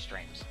another 2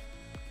 streams.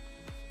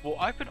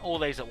 We'll open all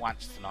these at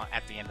once tonight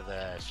at the end of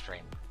the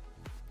stream.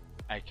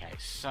 Okay,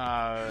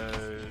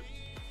 so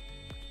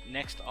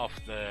next off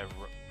the...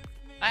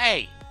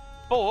 Hey!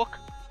 Fork!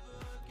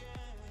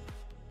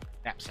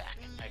 Knapsack,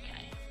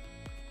 okay.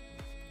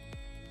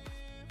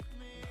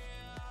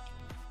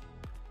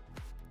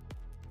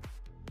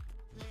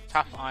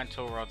 Tough iron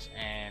tool rods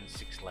and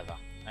 6 leather.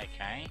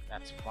 Okay,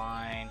 that's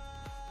fine.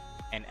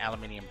 And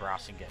aluminium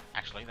brass ingot.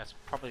 Actually, that's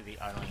probably the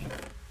only...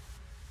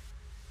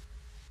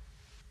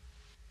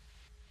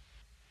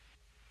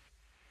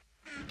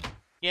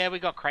 Yeah, we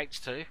got crates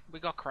too.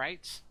 We got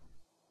crates.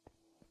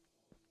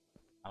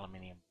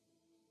 Aluminium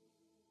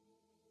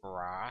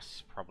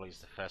brass probably is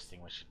the first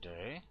thing we should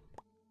do.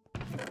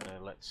 So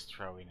let's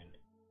throw in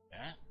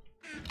yeah.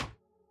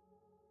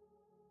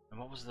 And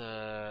what was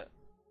the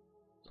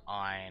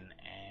iron?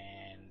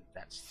 And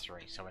that's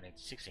 3. So we need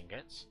 6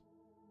 ingots.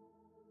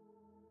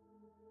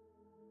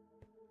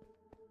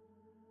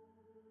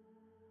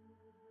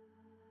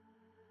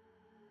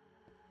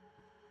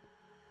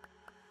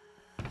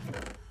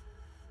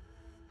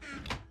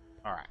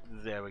 Alright,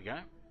 there we go.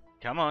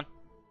 Come on.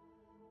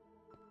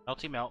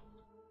 Melty melt.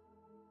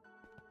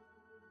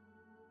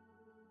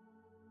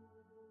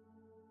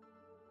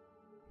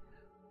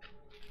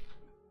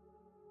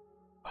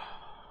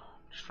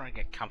 Just trying to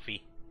get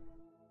comfy.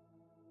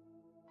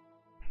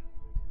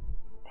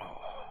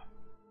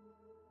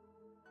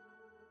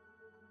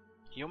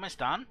 You almost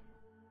done?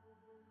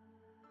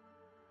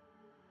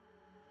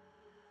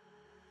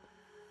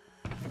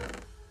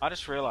 I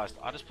just realised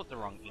I just put the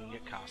wrong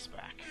ingot cast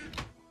back.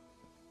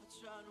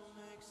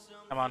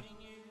 Come on.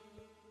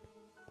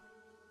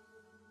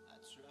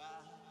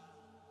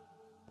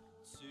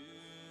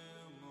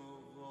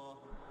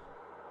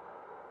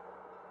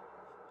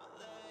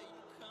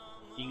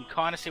 You can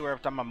kind of see where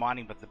I've done my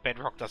mining, but the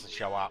bedrock doesn't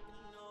show up.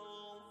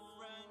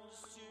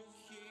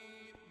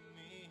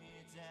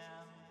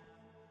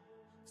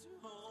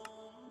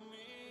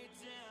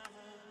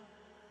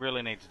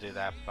 Really need to do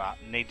that, but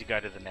need to go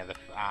to the nether,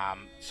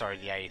 sorry,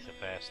 the Aether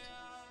first.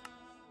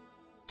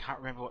 Can't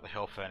remember what the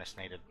hell furnace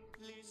needed.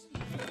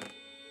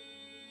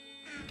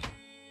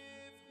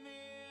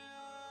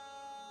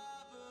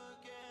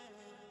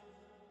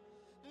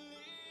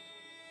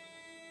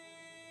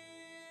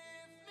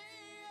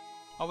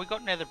 Oh, we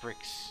got nether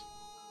bricks.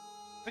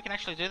 We can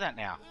actually do that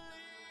now.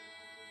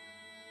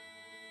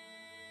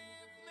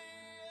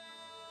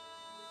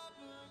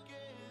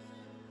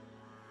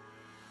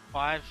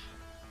 Five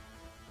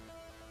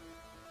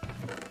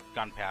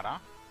gunpowder.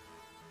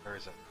 Where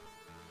is it?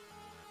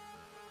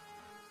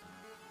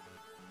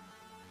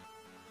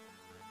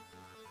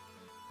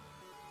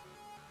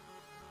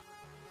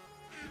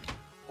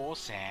 Four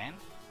sand.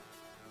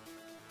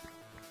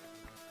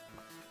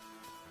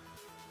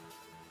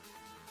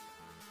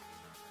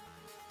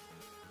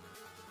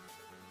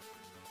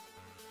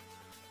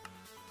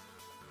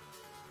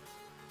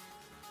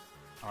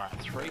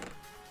 Alright, 3.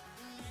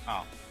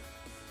 Oh.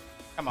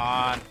 Come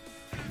on.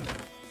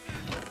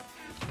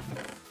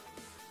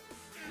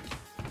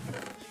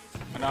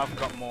 I know I've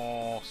got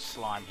more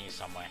slime here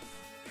somewhere.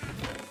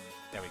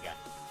 There we go.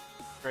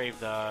 3 of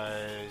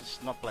those.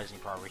 Not blazing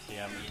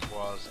pyrithium. It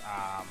was,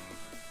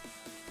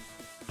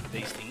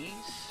 these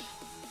thingies.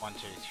 1, 2,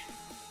 3.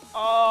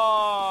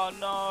 Oh,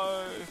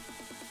 no.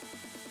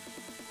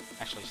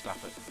 Actually,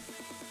 stuff it.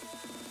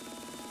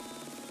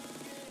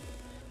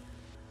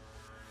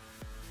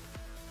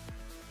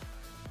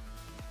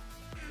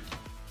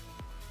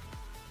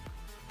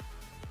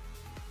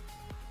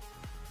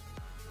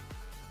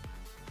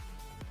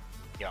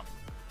 Yep.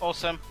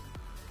 Awesome.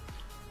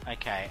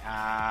 Okay,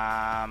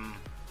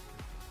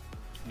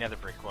 nether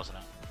brick, wasn't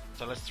it?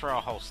 So let's throw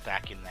a whole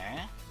stack in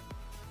there.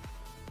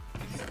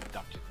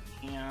 Dumped it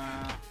in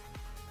here.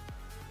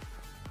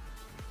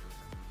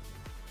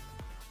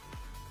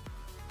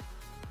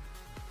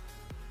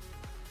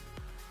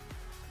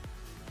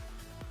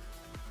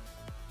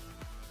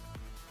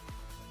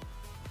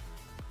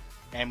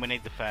 And we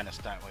need the furnace,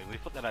 don't we? We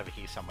put that over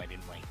here somewhere,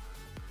 didn't we?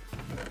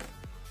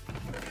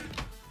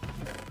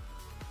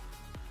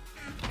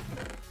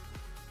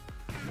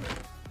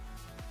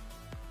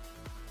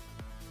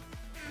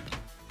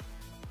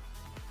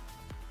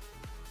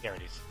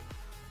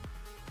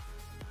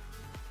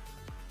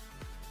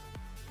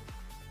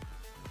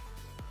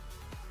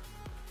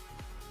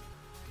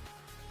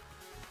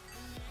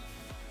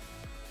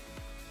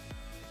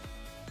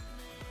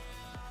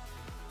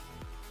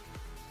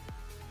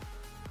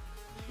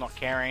 not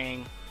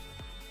carrying.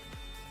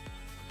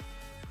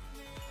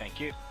 Thank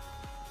you.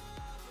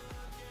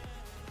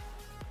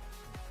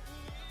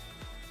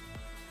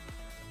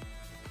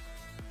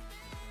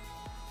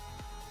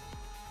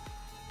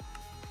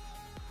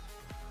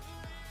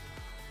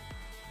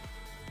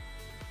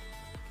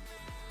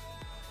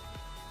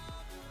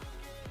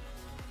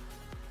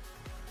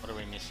 What are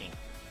we missing?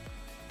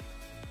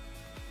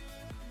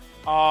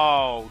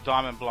 Oh,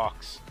 diamond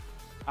blocks.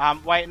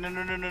 Wait,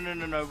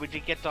 no. We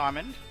did get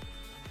diamond.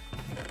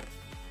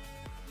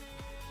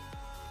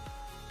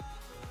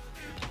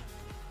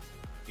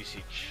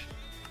 Usage.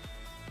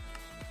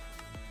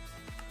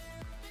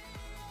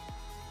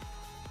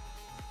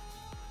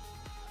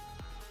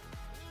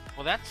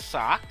 Well, that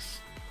sucks.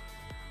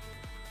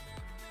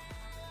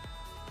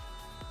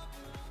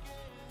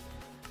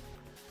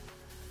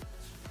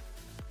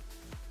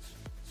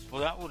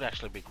 Well, that would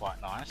actually be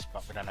quite nice,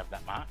 but we don't have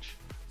that much.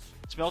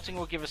 Smelting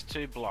will give us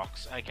 2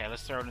 blocks. Okay,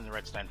 let's throw it in the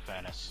redstone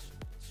furnace.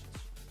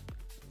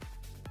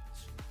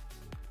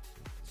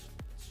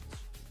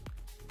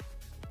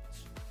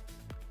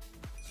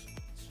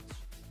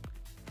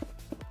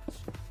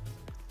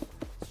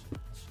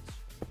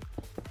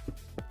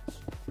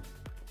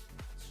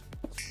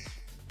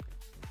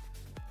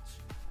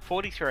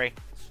 $43.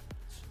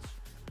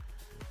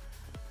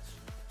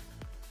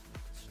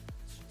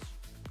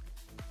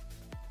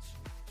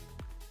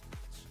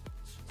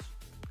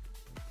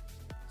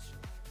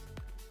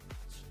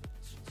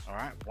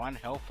 Alright, 1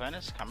 hell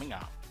furnace coming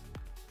up.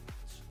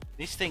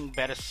 This thing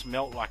better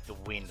smelt like the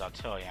wind, I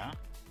tell ya.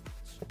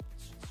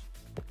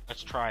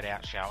 Let's try it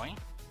out, shall we?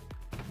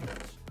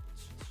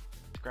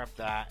 Let's grab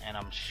that, and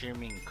I'm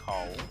assuming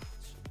coal.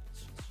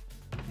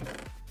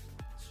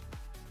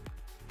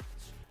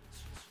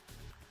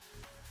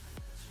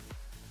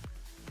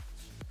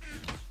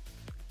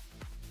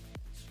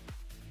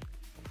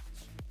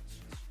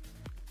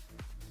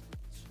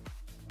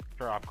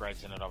 Throw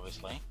upgrades in it,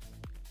 obviously.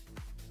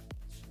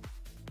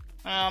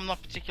 I'm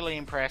not particularly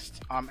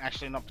impressed. I'm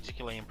actually not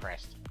particularly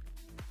impressed.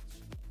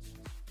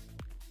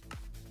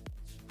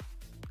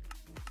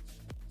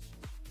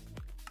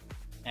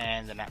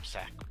 And the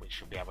knapsack, which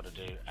should be able to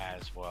do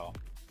as well.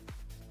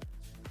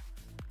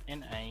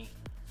 N-A...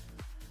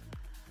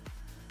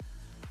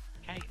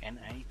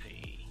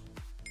 K-N-A-P.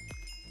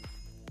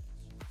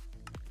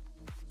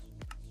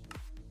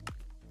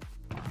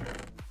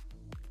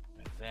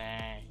 And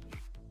there,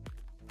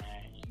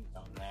 you can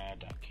go there,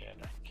 don't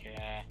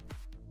care.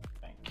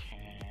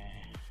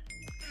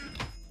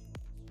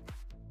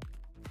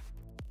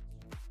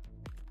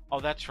 Oh,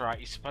 that's right,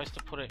 you're supposed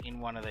to put it in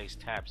one of these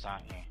tabs,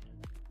 aren't you?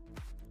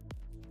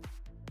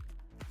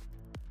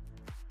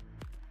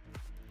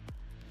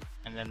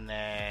 And then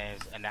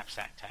there's a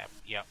knapsack tab.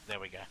 Yep, there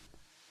we go.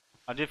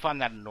 I do find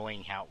that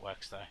annoying how it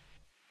works though.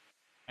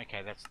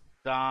 Okay, that's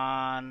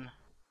done.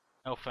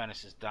 Hell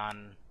furnace is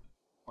done.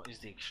 What is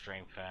the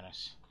extreme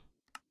furnace?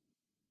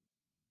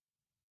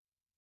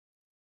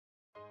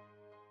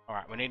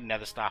 Alright, we need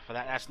another star for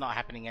that. That's not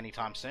happening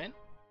anytime soon.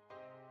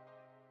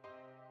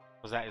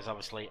 Because that is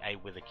obviously a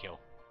wither kill.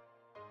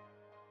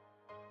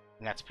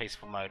 And that's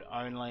peaceful mode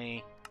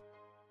only.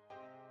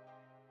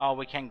 Oh,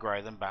 we can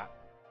grow them, but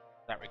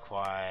that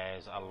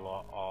requires a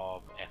lot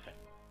of effort.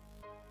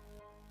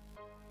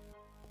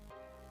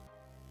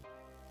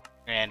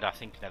 And I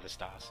think nether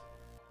stars.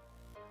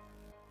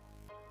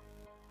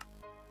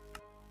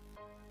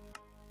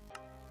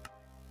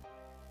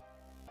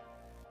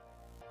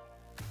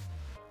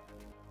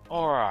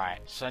 Alright,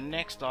 so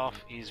next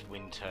off is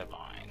wind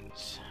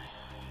turbines.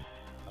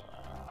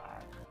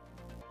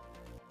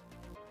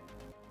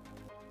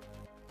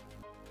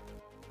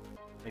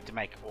 Need to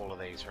make all of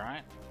these,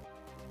 right?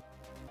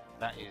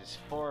 That is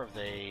 4 of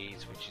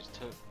these, which is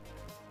 2.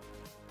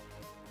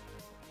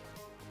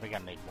 We're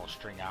gonna need more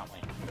string, aren't we?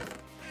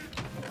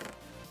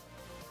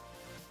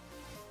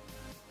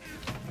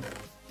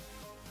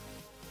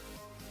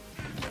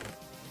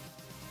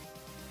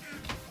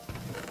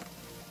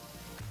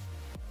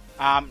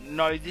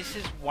 No, this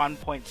is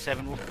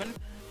 1.7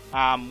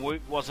 Wolfman.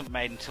 Woot wasn't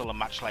made until a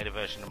much later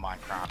version of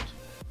Minecraft.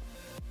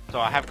 So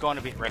I have gone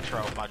a bit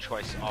retro with my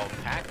choice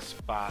of packs,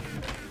 but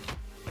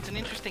it's an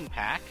interesting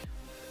pack.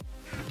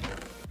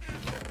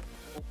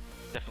 Ooh,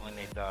 definitely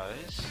need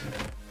those.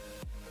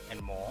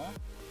 And more.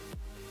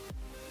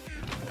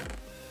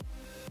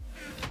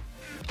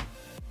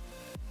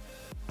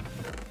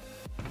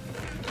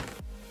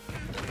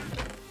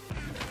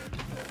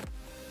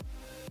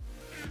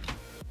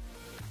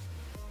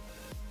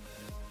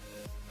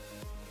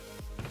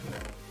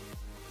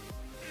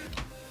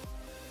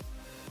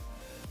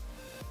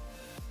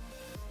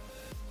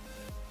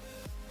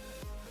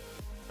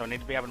 So I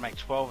need to be able to make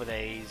 12 of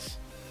these,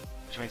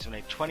 which means we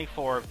need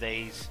 24 of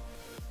these.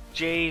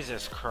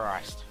 Jesus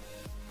Christ.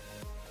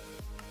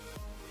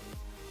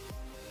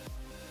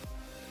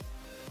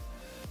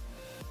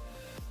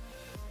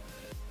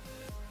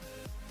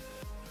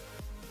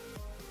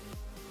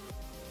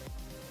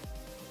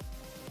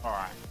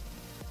 Alright,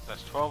 so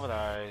that's 12 of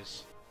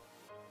those,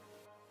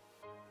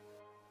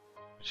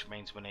 which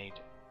means we need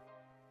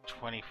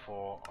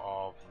 24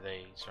 of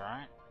these,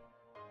 right?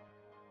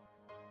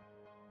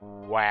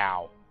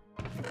 Wow.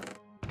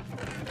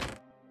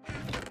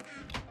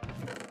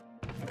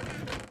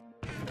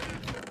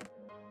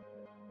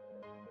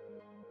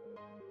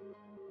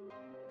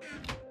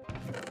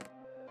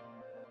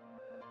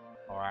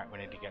 Alright, we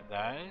need to get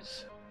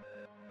those.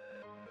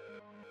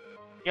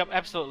 Yep,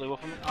 absolutely,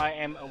 Wolfman. I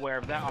am aware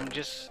of that. I'm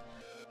just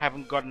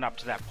haven't gotten up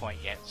to that point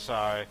yet.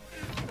 So,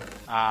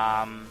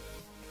 I'm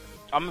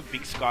a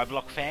big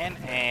Skyblock fan,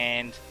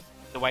 and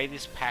the way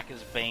this pack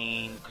has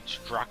been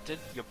constructed,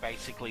 you're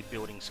basically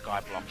building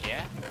Skyblock,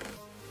 yeah?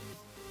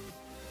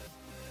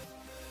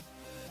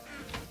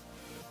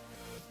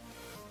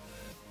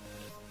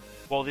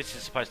 Well, this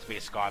is supposed to be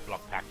a Skyblock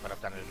pack, but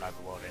I've done it in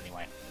Overworld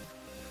anyway.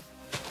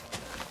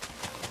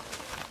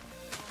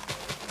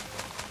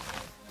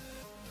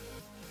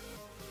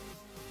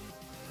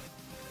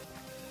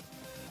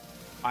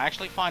 I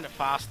actually find it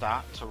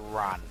faster to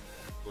run,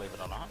 believe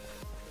it or not.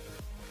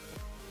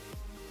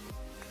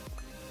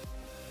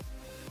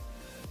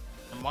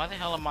 And why the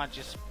hell am I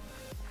just...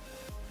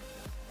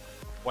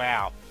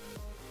 Wow.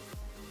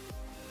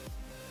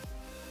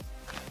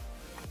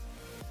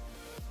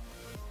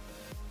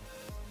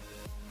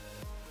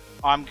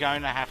 I'm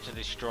going to have to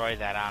destroy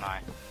that, aren't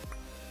I?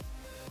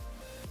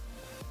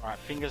 Alright,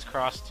 fingers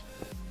crossed.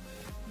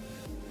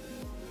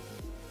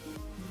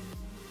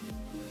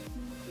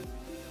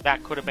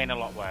 That could have been a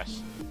lot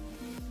worse.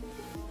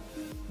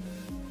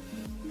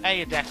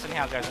 Hey, Daxton,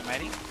 how goes it,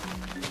 matey?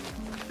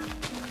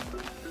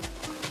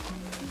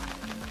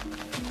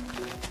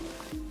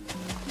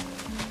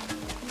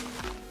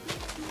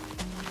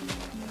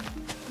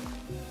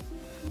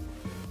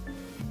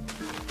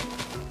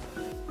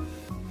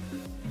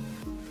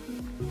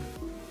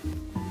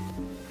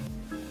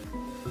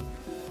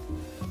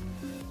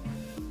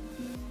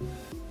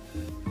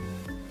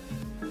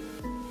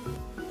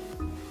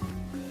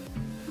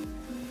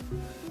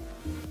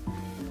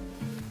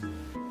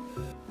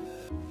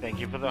 Thank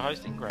you for the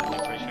hosting, greatly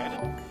appreciate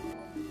it.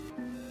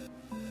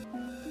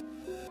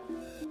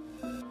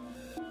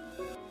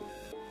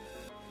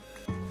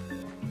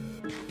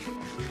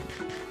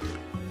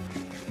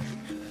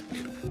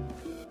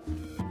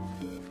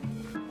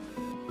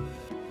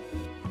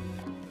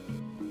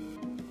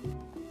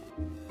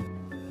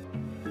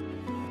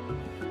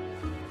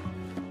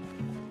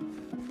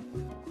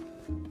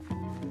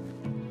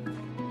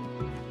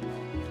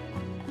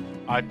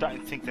 I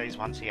don't think these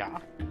ones here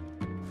are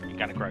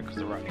going to grow because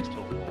they're right next to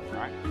a wall,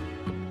 right?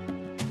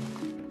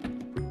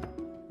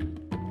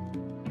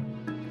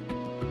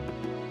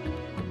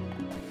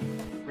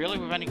 Really?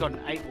 We've only gotten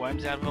 8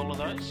 worms out of all of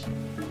those?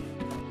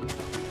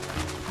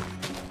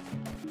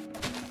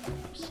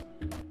 Oops.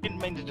 Didn't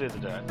mean to do the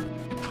dirt.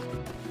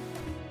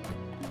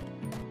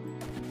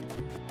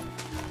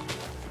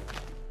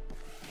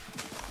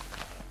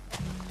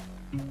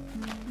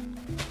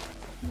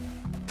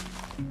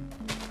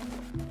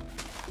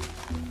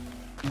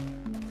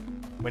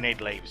 We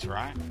need leaves,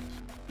 right?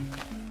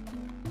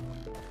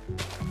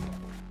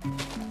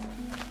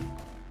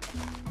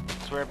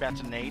 So we're about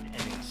to need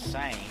an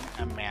insane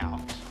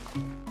amount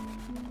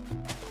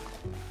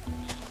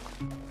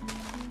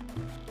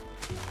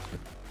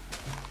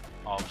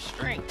of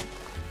string.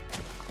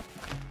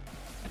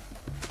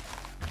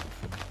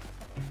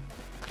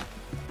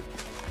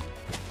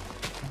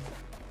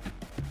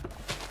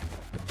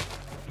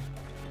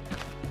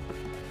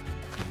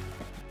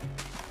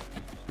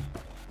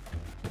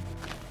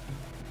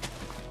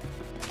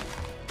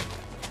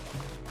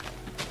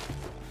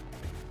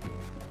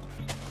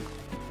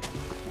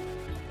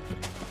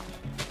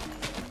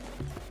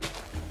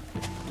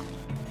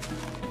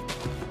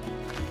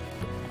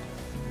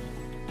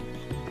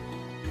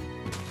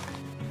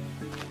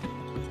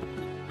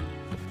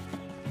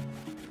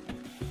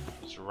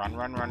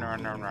 Run.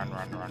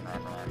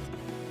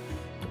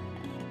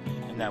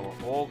 And that will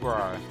all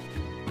grow.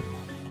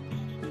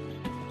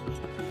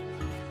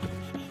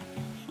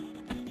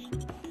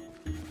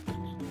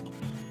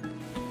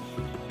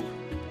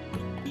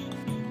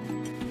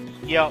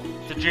 Yep,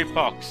 the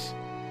jukebox.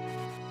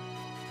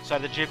 So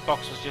the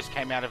jukebox was just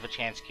came out of a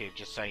chance cube,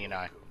 just so you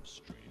know.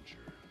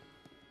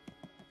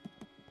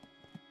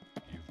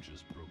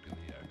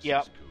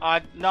 Yep.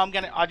 I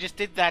just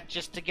did that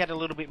just to get a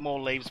little bit more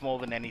leaves more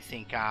than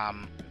anything.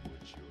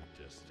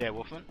 There,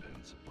 Wolfman.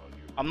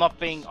 I'm not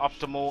being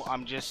optimal,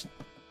 I'm just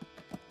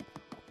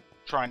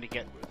trying to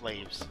get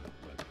leaves.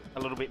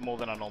 A little bit more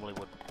than I normally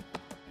would.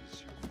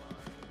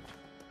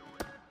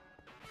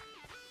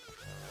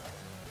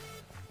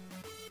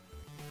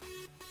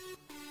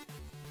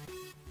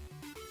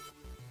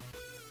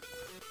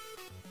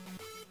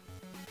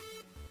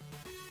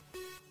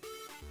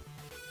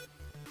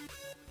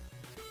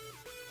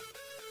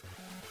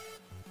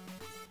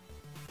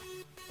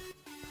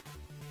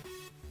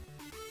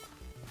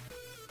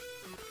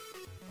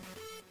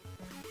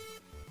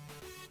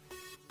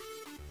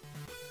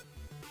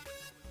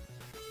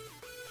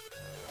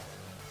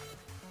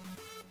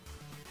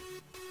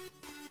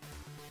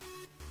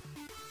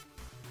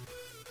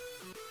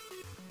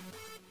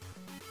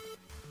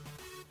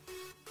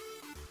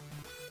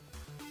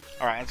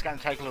 Alright, it's going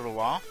to take a little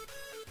while.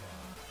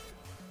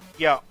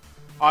 Yeah,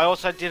 I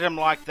also did them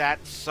like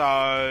that,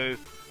 so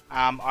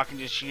I can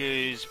just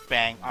use,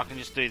 bang, I can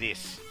just do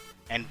this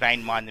and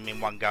vein mine them in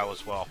one go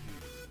as well.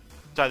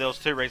 So there was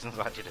 2 reasons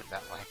I did it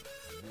that way.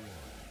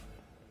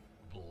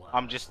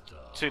 I'm just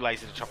too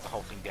lazy to chop the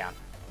whole thing down.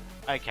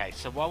 Okay,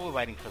 so while we're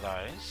waiting for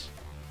those,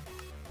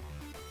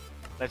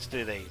 let's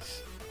do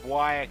these.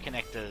 Wire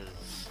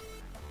connectors.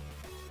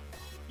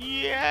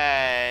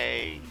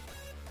 Yay!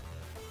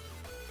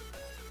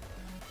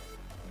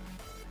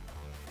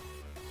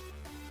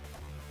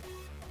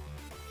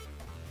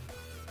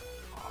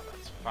 Oh,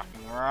 that's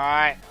fucking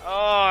right.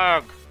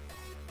 Ugh!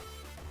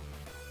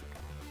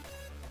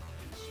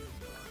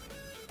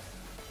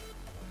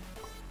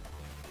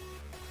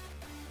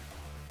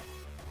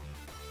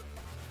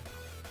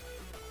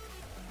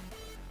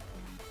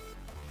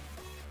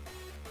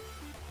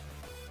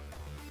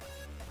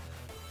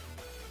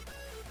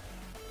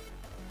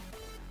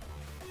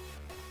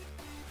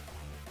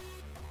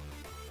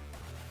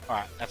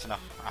 Alright, that's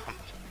enough.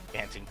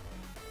 Dancing.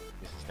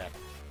 This is dead.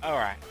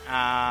 Alright,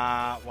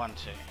 1,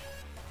 2.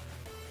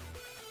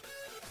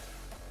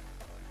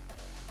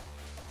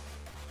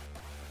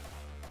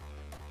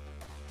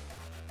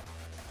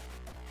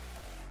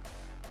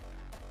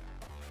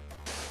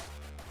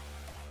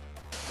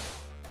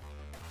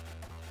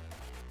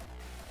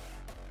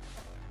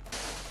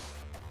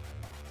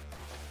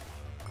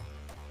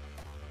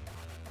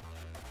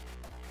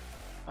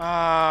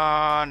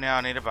 Now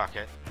I need a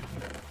bucket.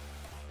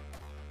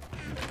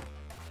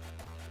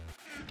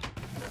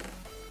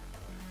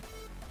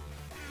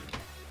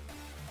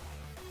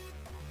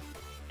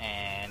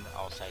 And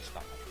I'll say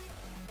stop.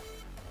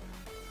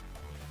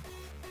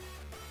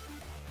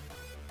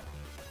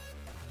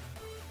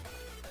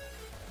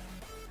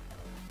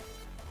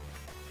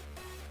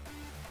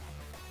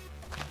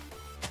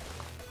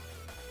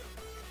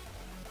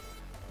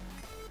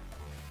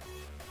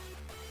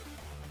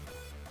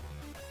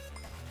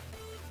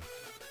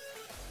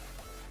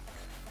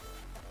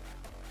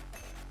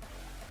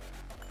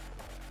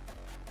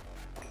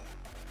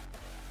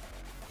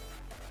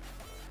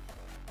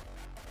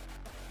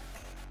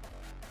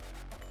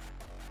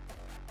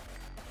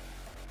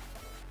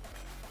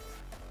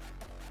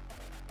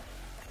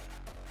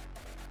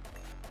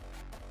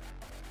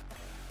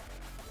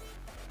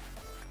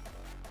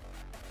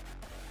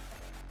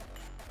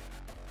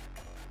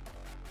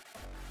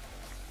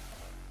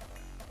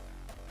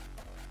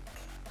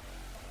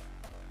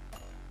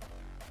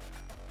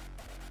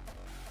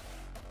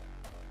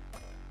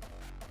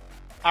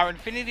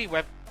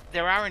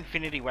 There are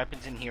infinity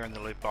weapons in here in the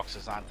loot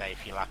boxes, aren't they,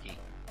 if you're lucky?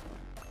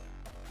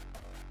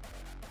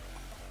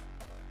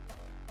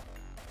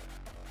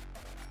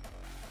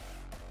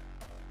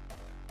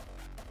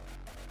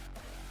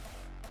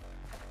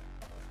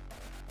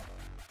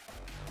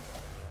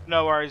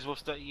 No worries,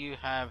 Wolfster. You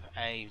have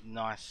a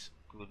nice,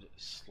 good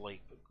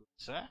sleep, good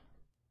sir.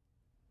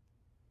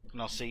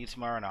 And I'll see you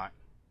tomorrow night.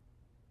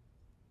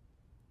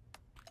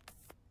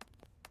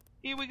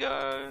 Here we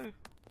go!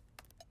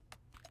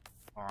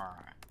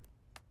 Alright.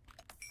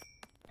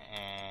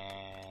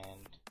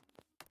 And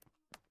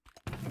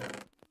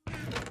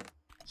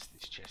it's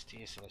this chest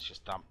here, so let's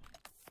just dump.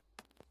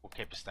 We'll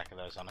keep a stack of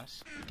those on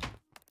us.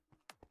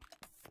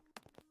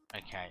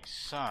 Okay,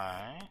 so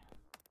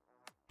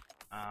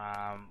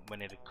we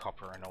needed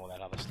copper and all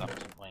that other stuff,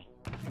 didn't we?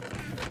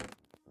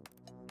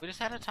 We just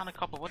had a ton of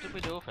copper. What did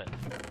we do with it?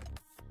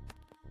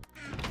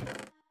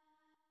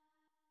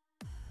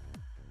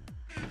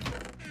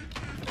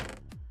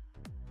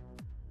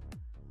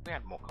 We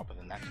had more copper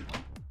than that, didn't we?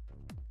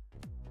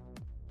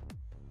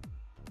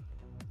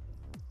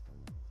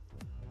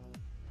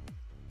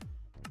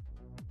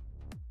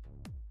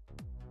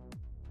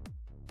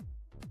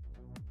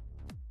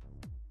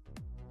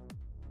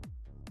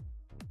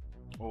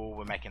 Oh,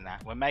 we're making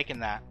that. We're making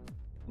that.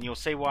 And you'll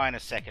see why in a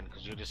second,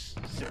 because you'll just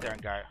sit there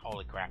and go,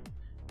 holy crap.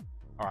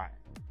 Alright.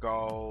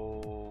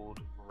 Gold,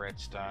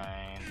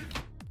 redstone.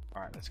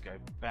 Alright, let's go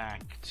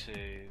back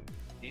to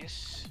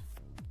this.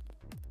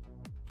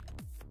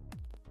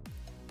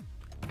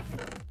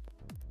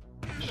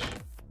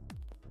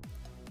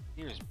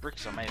 Here's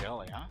bricks I made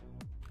earlier.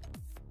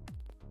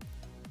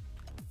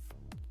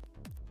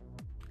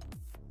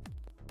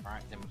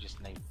 Alright, then we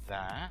just need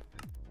that.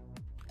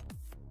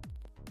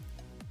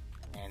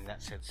 And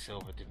that said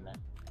silver, didn't it?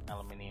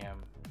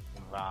 Aluminium,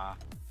 var.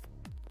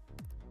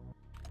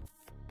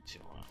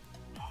 Silver.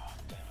 Oh,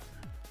 damn it.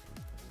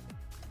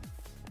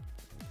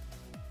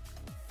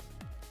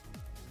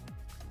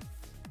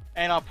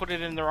 And I put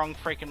it in the wrong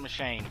freaking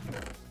machine.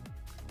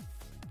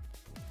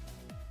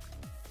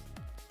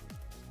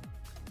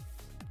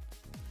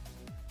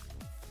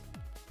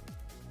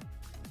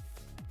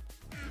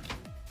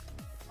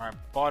 Alright,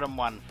 bottom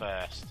one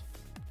first.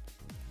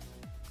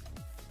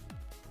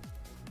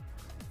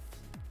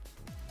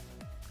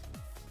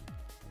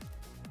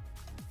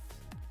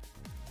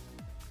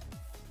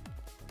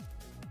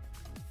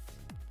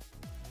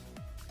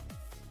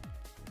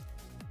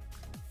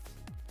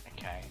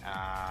 Okay,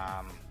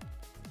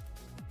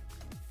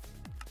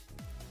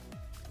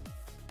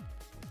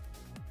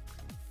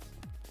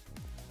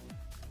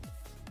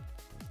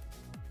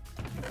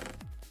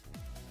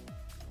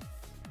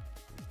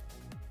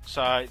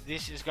 So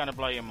this is going to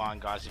blow your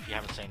mind, guys, if you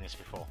haven't seen this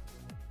before.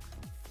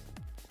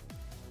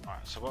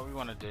 Alright, so what we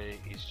want to do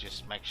is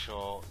just make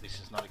sure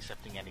this is not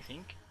accepting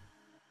anything.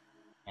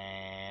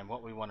 And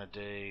what we want to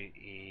do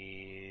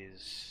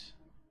is...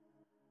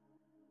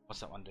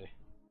 What's that one do?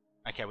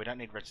 Okay, we don't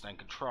need redstone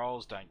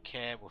controls, don't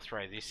care, we'll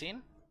throw this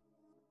in.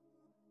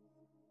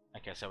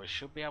 Okay, so we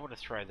should be able to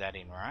throw that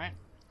in, right?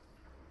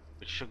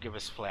 Which should give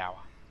us flour.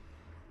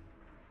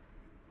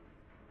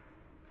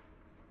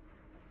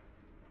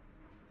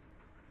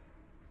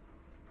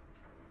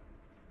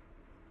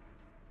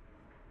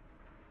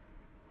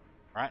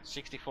 Right,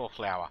 64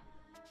 flour.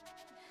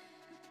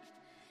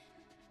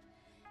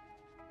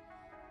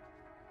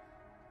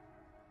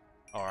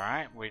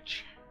 Alright,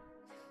 which...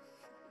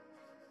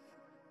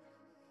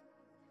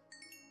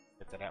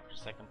 Get that out for a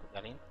second, put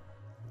that in.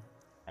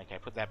 Okay,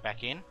 put that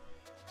back in.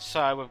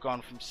 So we've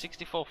gone from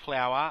 64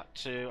 flour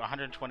to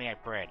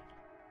 128 bread.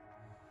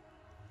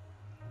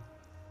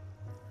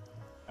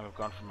 And we've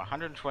gone from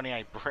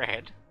 128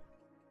 bread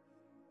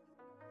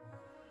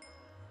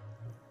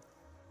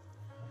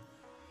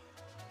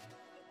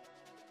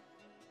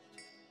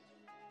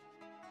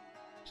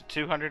to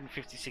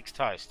 256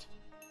 toast.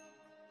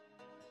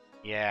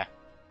 Yeah.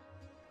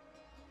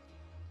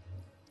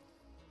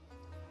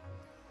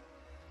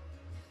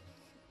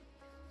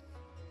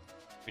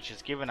 Which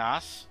has given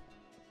us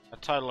a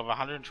total of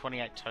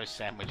 128 toast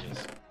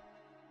sandwiches.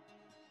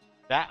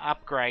 That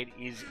upgrade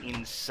is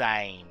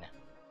insane.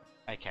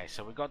 Okay,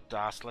 so we got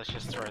dust. Let's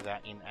just throw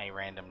that in a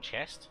random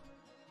chest.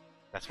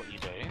 That's what you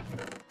do.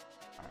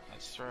 Alright,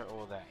 let's throw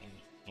all that in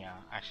here.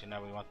 Actually,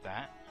 no, we want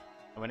that.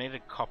 And we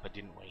needed copper,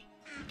 didn't we?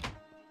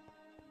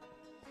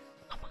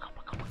 Copper,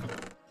 copper, copper,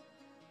 copper.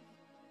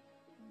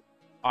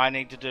 I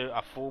need to do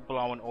a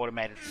full-blown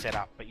automated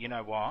setup, but you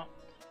know what?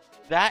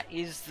 That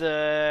is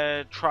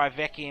the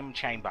Trivecium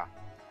chamber.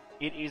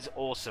 It is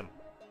awesome.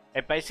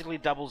 It basically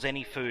doubles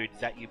any food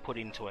that you put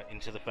into it,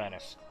 into the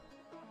furnace.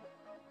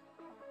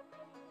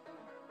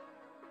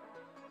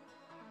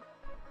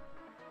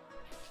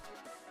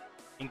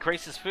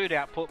 Increases food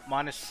output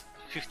minus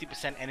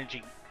 50%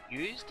 energy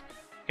used.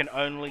 Can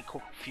only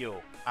cook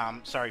fuel.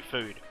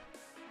 Food.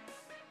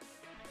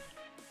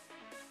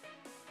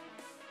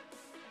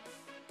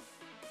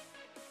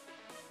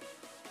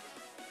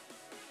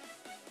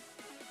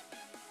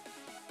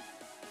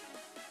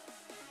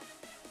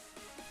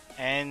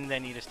 And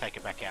then you just take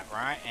it back out,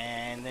 right?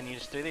 And then you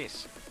just do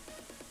this.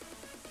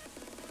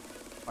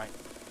 Wait.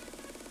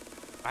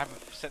 I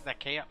haven't set that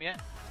key up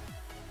yet.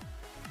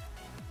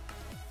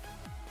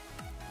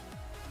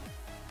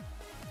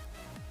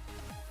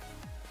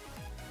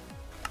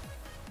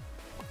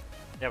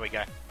 There we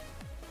go.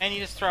 And you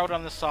just throw it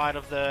on the side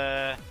of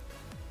the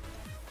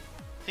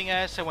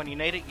thinger, so when you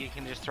need it, you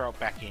can just throw it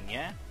back in,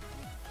 yeah?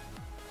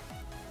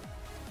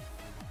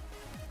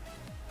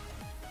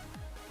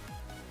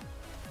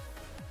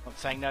 Not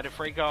saying no to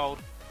free gold.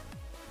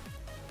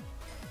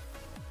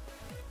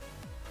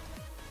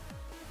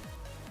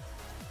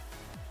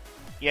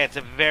 Yeah, it's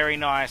a very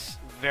nice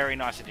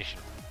addition.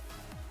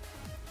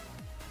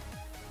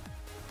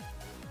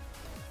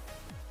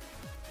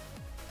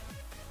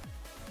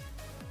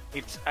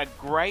 It's a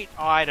great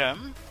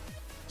item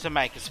to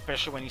make,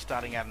 especially when you're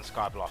starting out in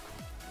Skyblock.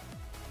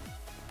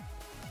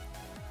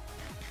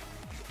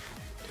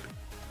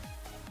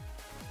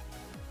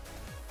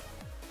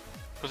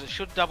 Because it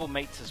should double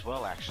meats as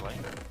well, actually.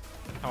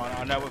 Come on,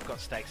 I know we've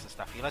got steaks and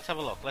stuff here. Let's have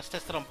a look. Let's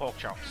test it on pork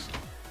chops.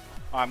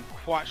 I'm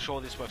quite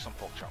sure this works on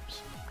pork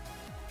chops.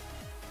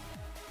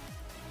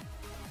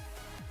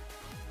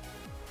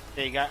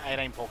 There you go,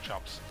 18 pork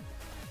chops.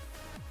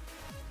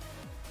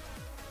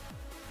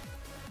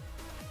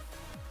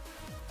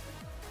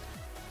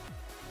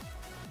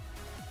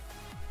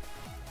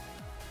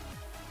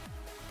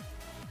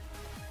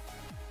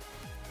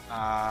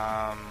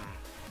 I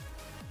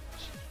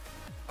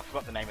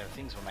forgot the name of the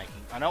things we're making.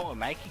 I know what we're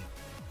making.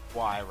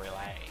 Wire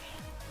relay.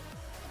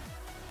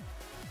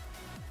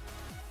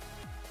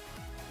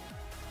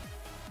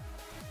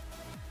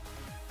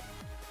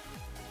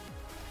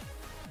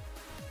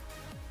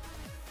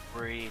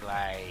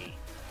 Relay.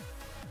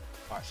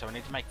 Right, so we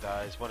need to make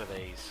those. What are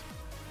these?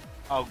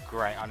 Oh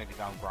great, I need to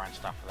go and grind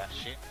stuff for that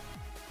shit.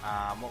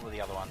 What were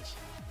the other ones?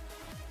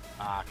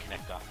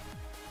 Connector.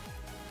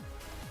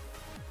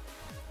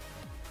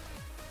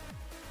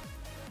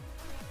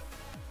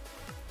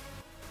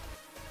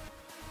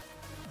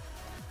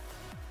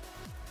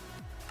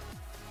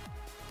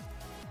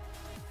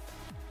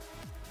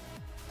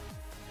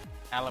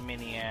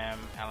 Aluminium,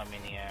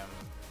 aluminium,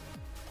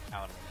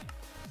 aluminium.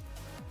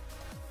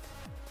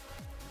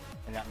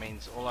 And that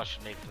means all I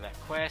should need for that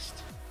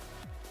quest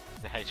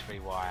is the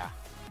HV wire.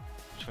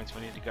 Which means we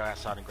need to go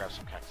outside and grab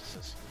some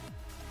cactuses.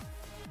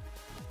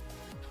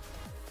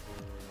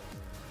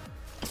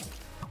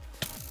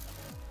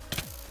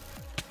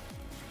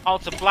 Oh,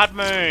 it's a blood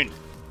moon!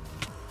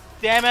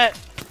 Damn it!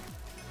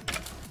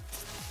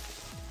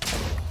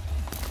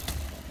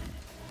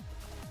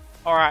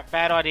 Alright,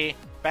 bad idea.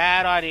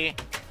 Bad idea.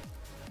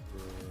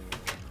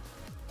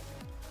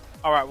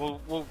 Alright,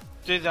 we'll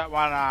Do that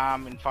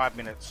one in 5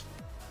 minutes.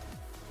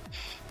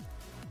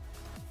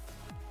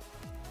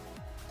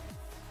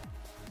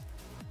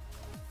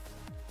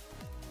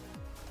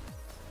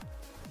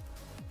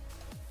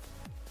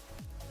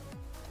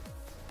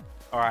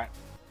 Alright.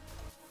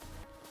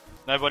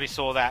 Nobody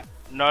saw that.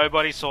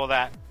 Nobody saw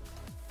that.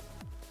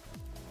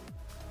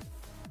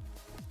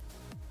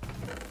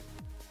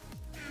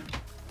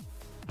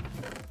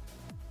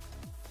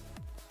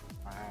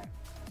 Alright.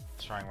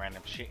 Throwing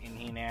random shit in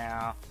here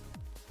now.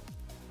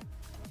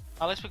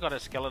 At least we got a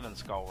skeleton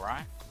skull,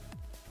 right?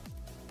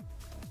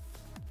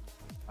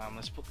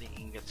 Let's put the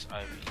ingots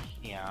over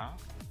here.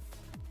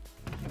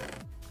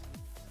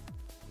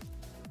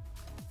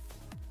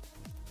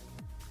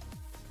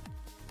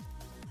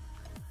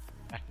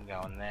 That can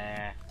go in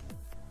there.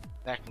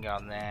 That can go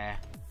in there.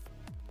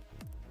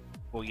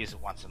 We'll use it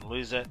once and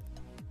lose it.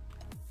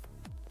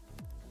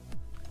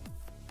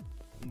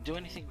 Can you do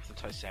anything with the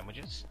toast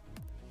sandwiches?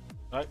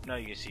 Nope, no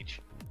usage.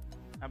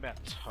 How about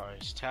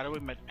toast? How do we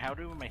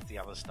make the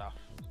other stuff?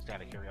 Just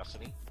out of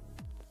curiosity.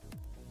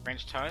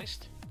 French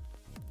toast,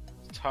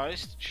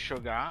 toast,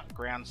 sugar,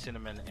 ground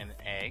cinnamon, and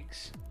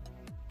eggs.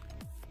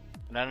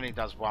 And that only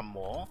does one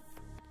more.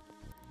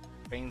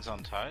 Beans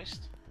on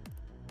toast.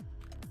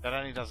 That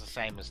only does the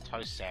same as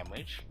toast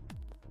sandwich.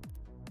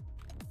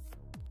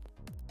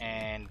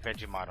 And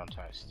Vegemite on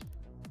toast.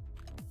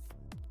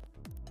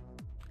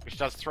 Which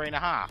does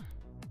 3.5.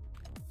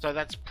 So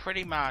that's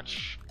pretty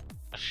much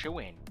a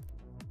shoo-in.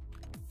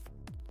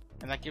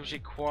 And that gives you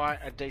quite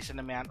a decent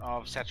amount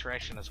of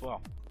saturation as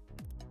well.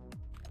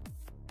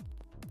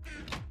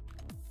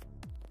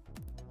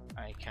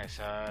 Okay,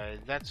 so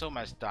that's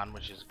almost done,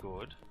 which is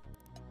good.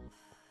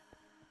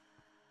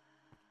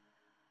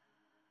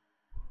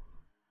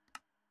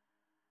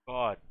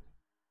 God.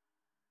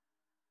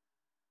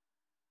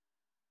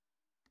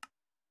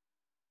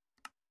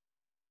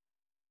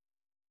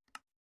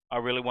 I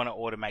really want to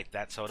automate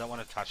that, so I don't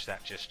want to touch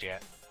that just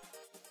yet.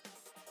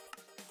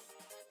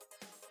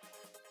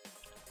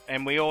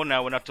 And we all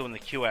know we're not doing the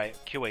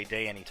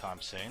QED anytime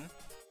soon.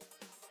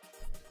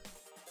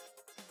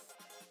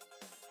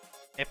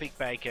 Epic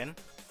bacon.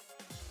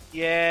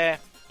 Yeah,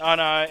 I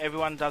know,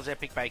 everyone does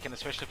epic bacon,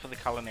 especially for the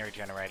culinary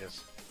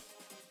generators.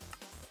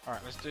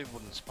 Alright, let's do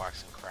wooden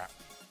spikes and crap.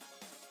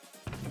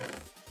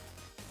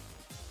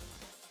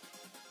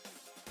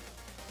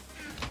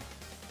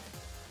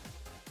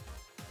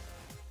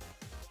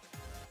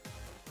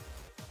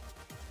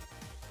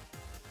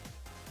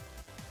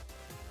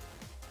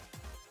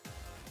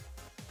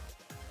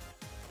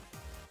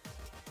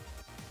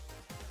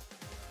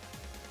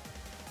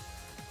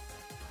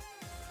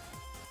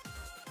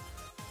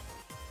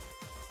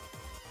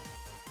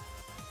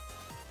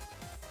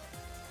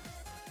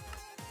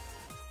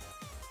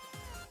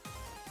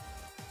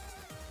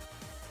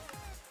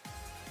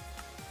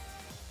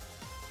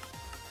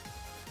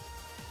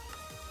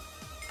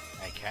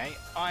 Okay,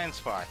 iron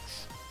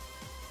spikes.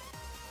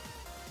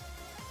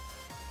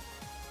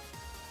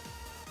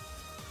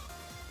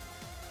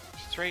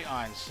 There's 3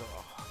 iron.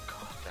 Oh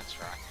god, that's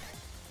right.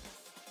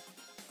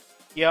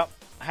 Yep.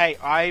 Hey,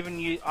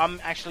 I'm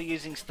actually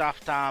using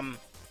stuffed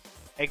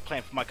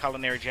eggplant for my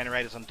culinary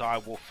generators on Dire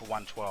Wolf for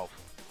 112.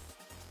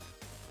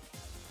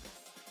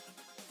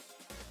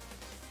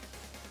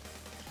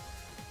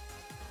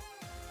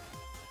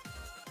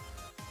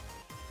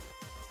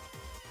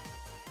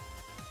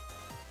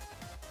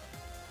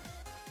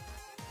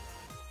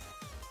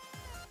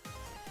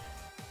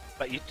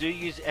 But you do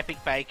use epic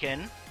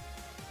bacon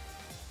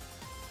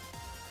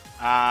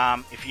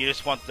if you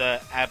just want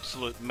the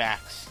absolute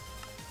max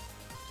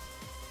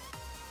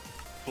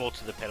floor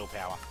to the pedal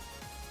power.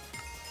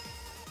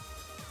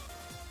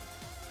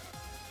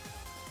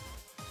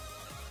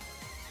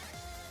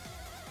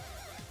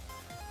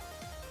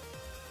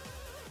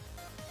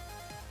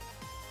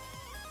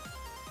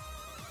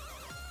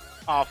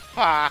 Oh,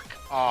 fuck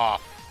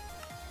off.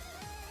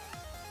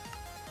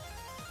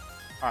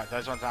 Alright,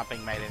 those ones aren't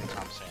being made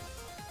anytime soon.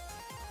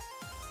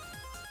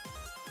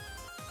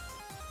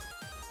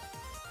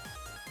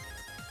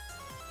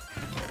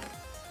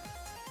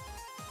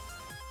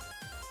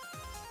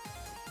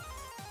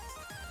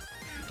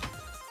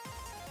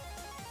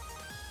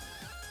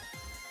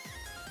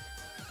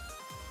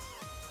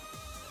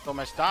 It's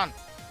almost done.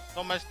 It's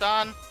almost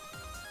done.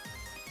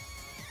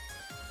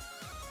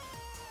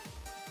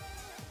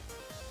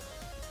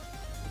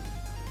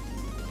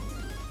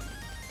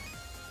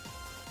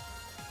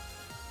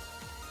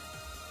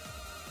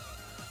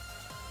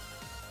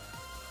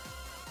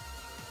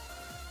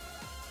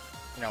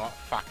 You know what?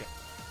 Fuck it.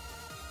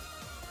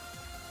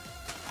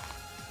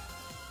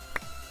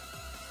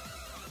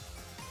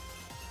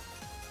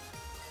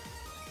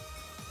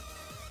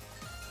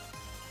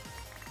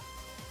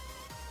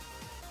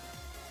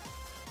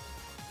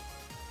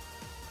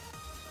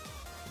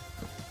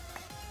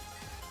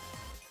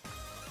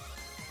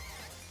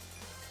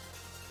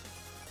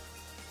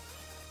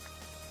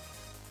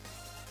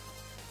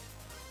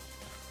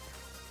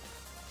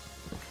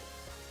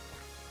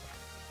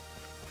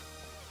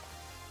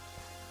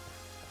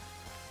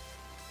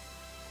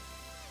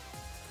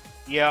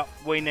 Yeah,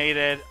 we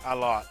needed a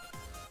lot.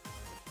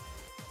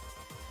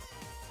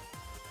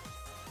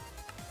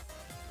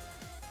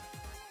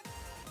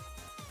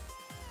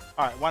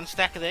 Alright, one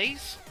stack of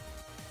these.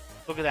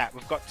 Look at that,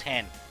 we've got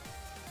 10.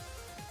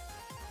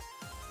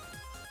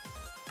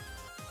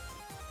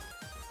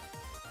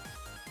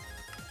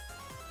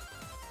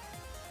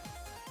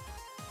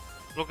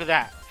 Look at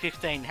that,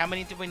 15. How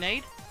many did we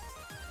need?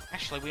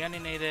 Actually, we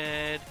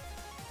needed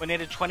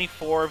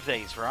 24 of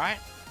these, right?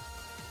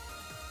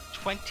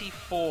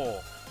 24.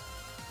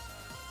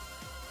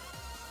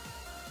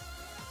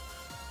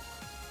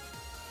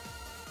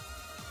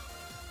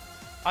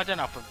 I don't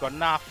know if we've got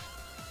enough.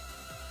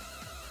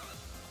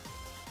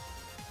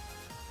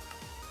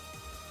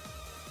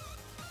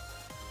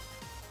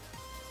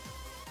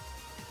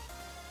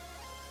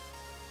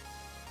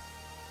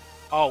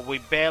 Oh, we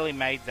barely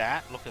made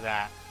that. Look at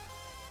that.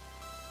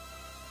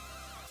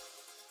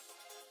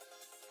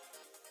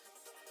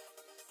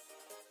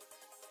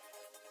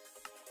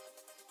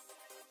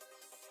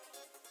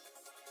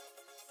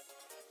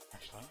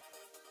 Actually.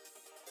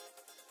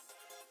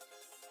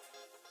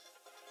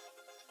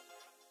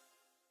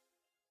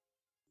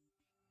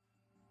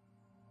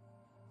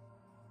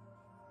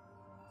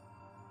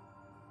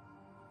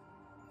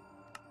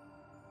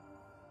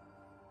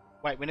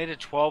 Wait, we needed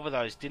 12 of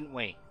those, didn't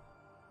we?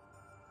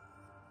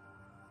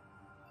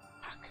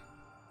 Fuck.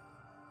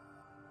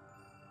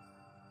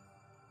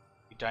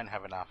 We don't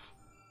have enough.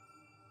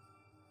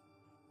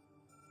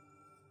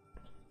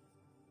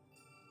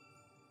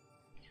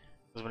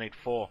 Because we need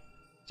 4.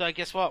 So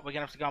guess what? We're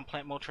going to have to go and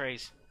plant more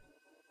trees.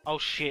 Oh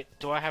shit,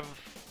 do I have...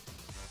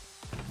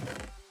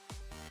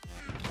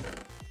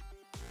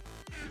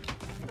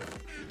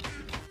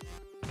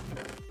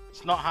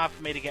 It's not hard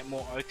for me to get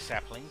more oak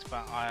saplings,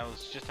 but I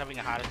was just having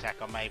a heart attack.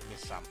 I may have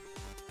missed some.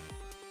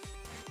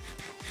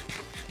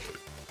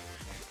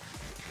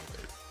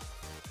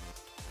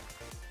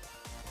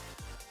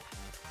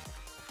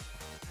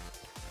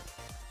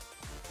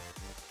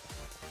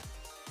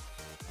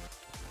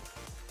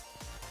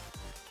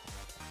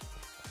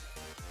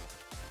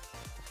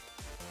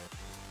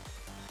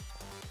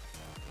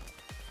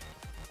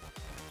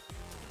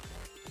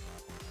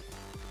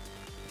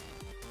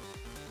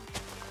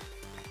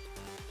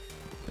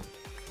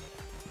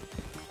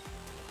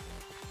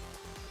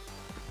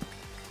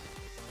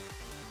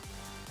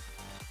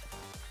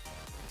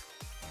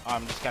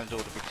 I'm just going to do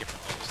it a bit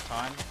differently this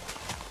time.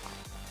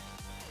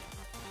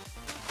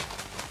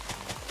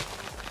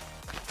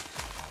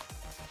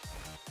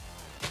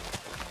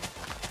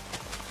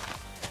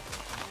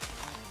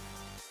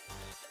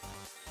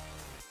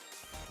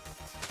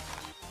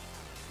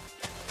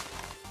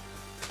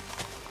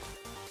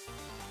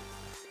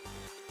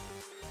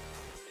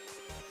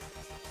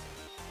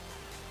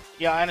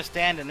 Yeah, I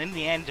understand, and in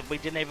the end, we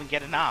didn't even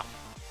get enough.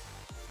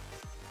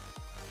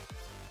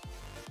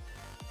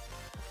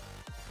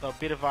 So a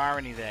bit of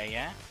irony there,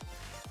 yeah?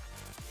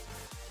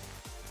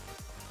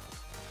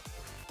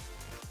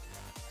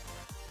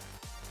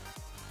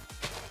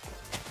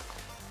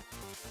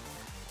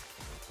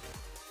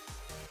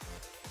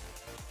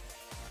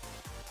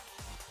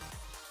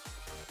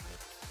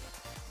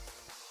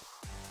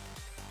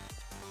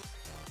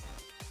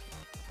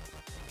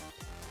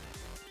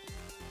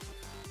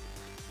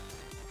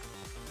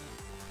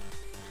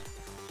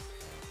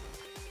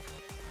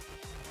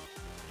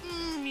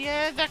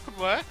 Yeah, that could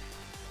work.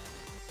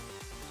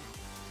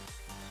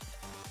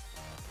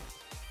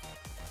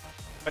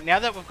 But now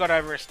that we've got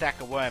over a stack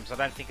of worms, I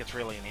don't think it's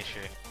really an issue.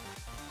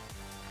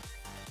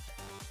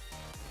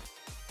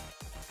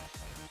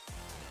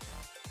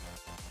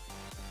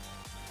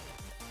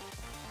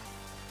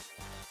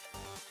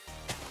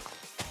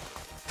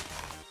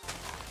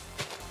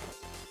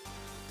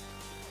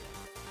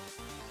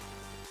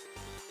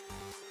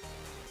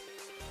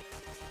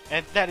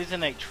 And that is a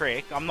neat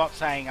trick. I'm not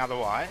saying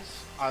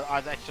otherwise.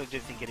 I actually do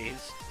think it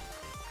is.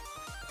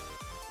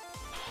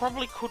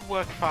 Probably could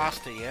work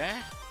faster,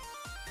 yeah?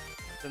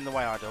 Than the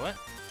way I do it.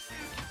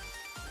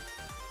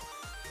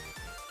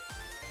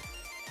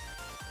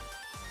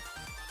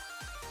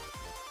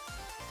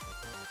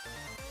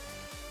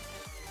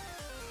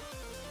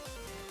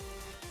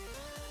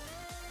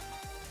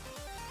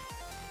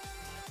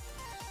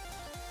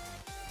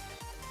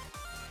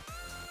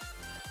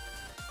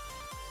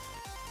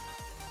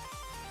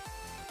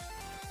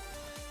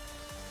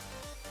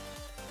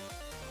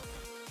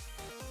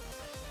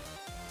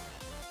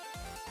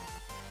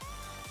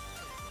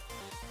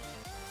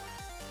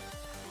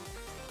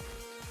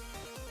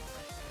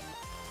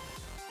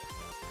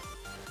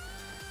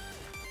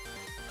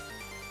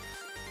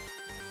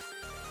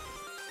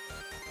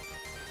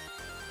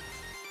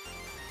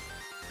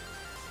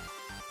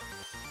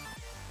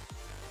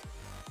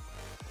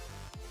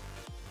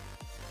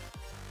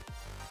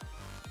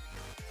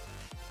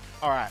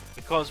 Alright,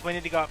 because we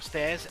need to go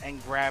upstairs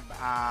and grab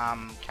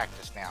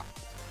cactus now.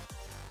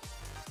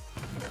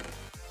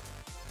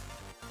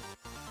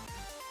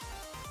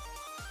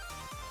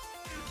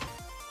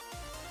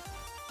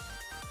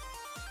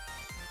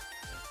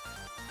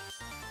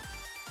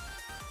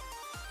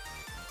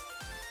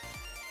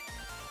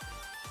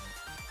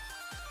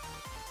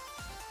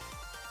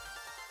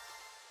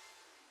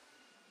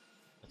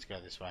 go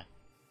this way.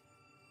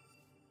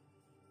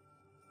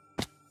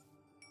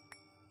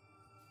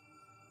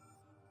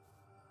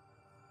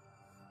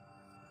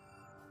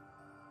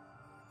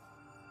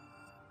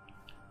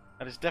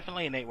 That is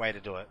definitely a neat way to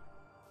do it.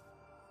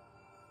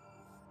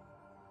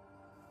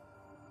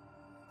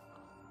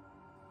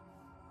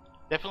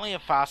 Definitely a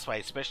fast way,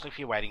 especially if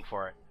you're waiting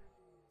for it.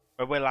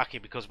 But we're lucky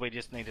because we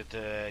just needed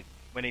to...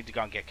 We need to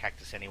go and get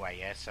cactus anyway,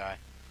 yeah, so...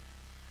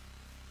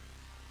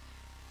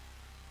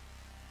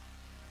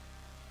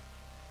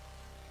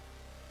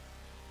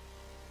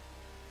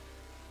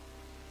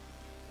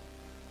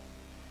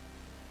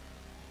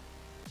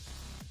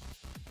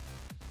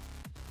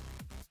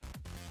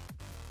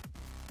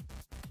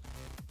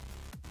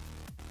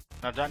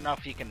 I don't know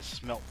if you can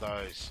smelt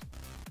those.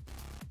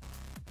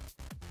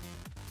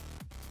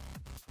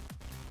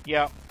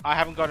 Yeah, I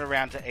haven't got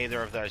around to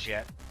either of those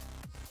yet.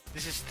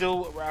 This is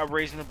still a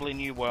reasonably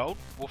new world,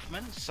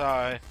 Wolfman,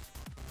 so...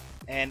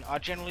 And I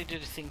generally do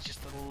things just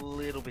a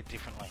little bit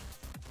differently.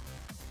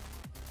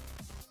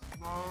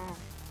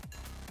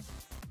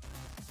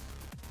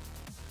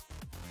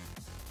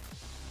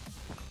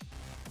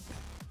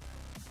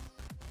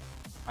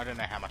 I don't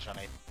know how much I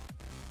need.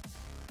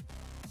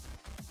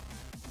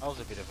 That was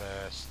a bit of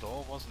a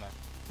store, wasn't it?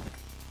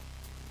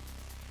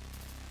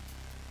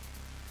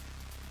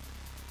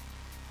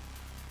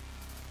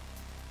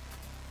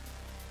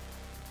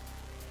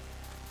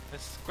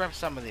 Let's grab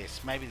some of this.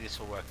 Maybe this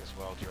will work as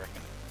well, do you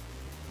reckon?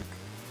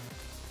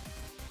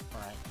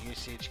 Alright,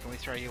 usage. Can we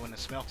throw you in the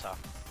smelter?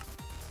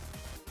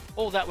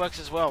 Oh, that works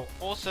as well.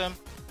 Awesome.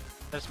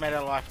 That's made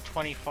our life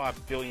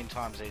 25 billion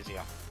times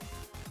easier.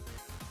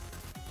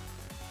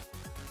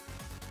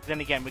 Then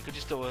again, we could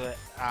just do a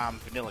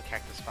vanilla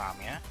cactus farm,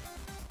 yeah?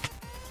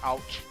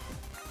 Ouch.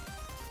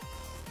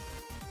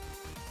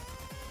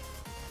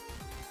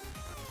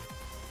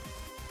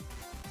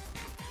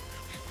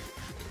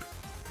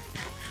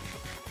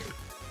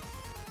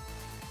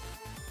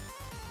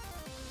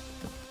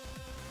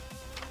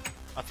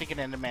 I think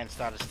an Enderman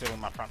started stealing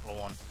my front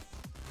lawn.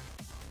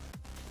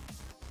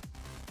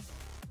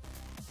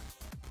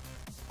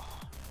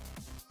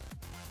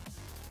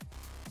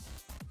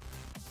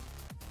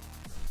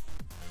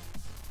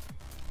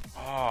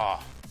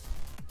 Oh.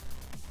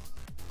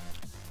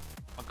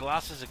 My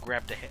glasses have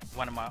grabbed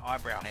one of my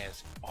eyebrow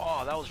hairs.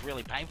 Oh, that was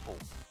really painful.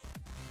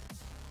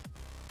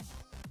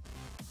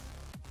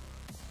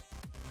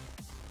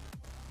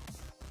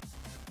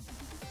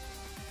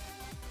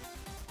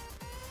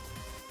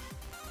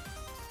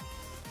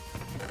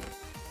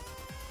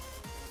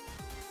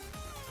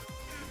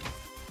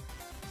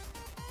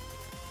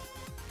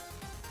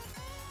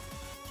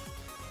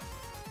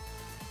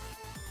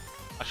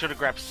 I should have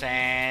grabbed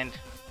sand.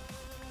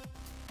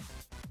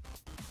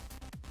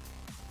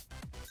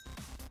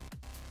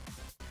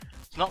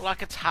 It's not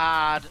like it's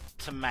hard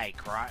to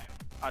make, right?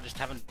 I just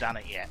haven't done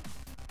it yet.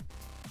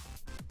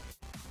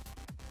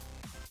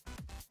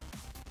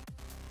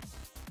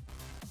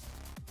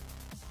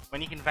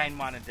 When you can vein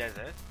mine a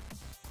desert,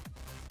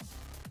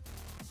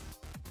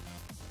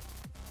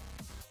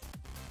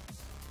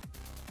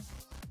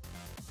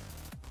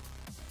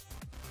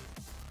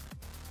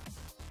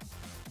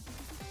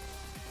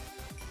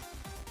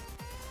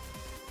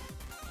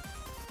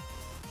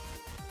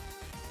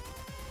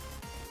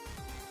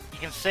 you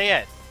can see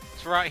it.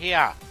 It's right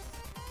here.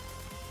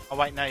 Oh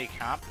wait, no you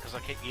can't because I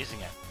keep using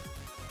it.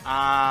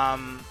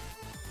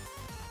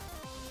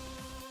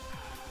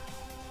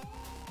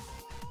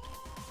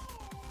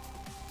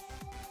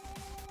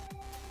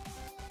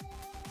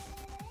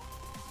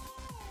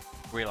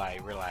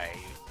 Relay.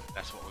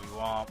 That's what we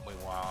want.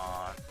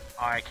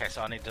 Oh, okay,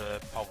 so I need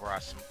to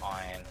pulverize some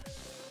iron.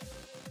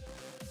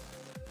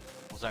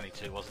 It was only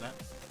 2, wasn't it?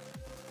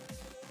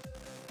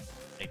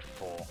 Need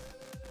 4.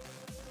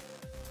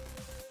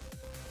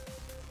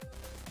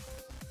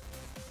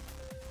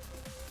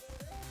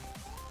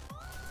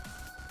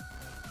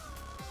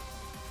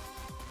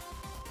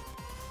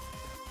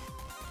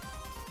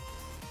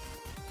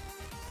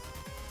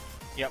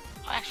 Yep.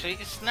 Actually,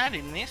 is Snad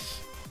in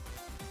this?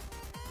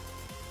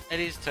 It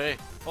is too.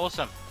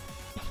 Awesome.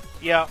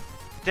 Yeah,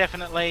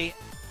 definitely.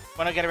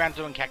 When I get around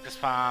doing Cactus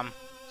Farm,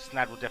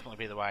 Snad will definitely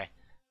be the way.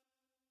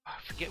 I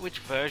forget which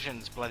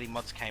versions bloody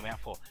mods came out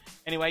for.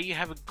 Anyway, you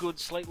have a good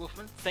sleep,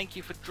 Wolfman. Thank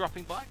you for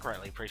dropping by.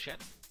 Greatly appreciate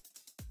it.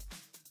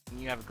 And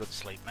you have a good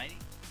sleep, matey.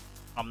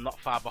 I'm not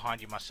far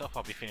behind you myself.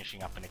 I'll be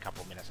finishing up in a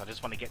couple of minutes. I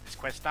just want to get this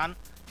quest done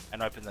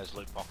and open those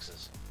loot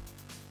boxes.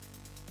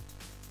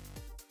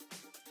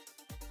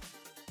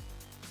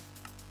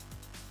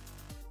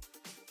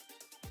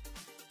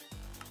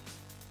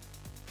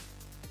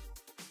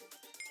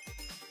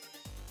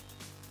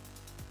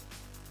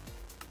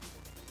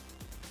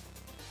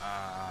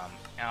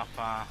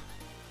 Alpha.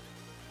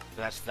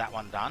 So that's that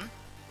one done.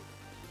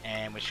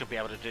 And we should be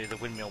able to do the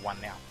windmill one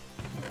now.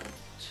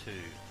 2.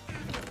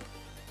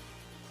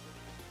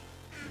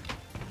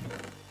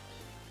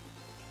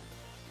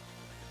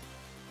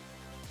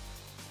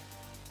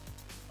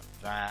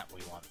 That,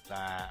 we want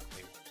that,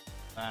 we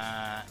want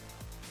that.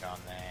 Go on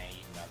there, you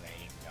can go there,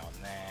 you can go on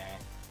there.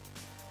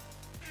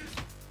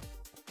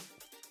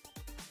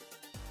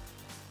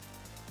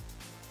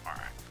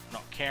 Alright,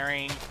 not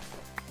caring.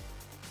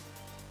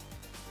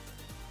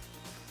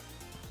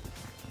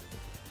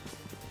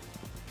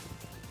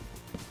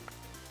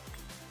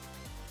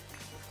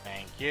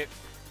 Thank you.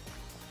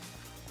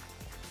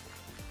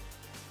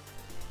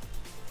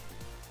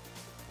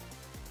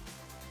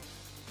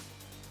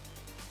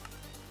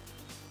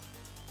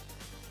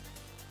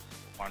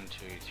 One,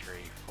 two,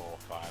 three, four,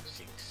 five,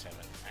 six,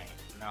 seven,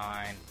 eight,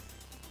 nine.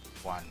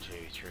 1, 2,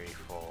 3,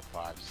 4,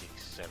 5,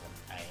 6, 7,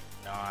 8,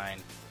 9.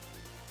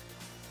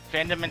 If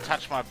Endermen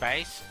touch my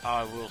base,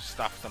 I will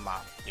stuff them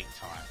up big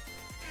time.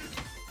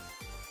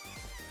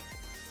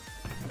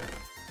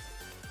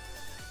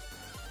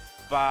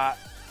 But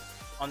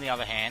on the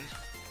other hand,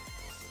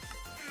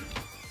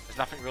 there's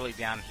nothing really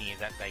down here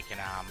that they can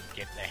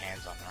get their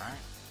hands on, right?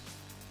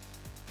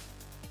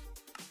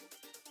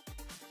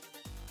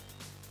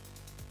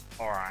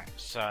 Alright,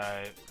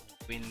 so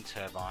wind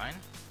turbine.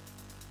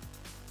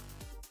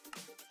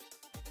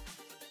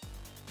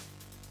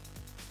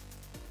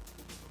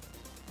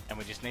 And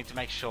we just need to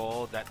make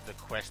sure that the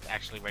quest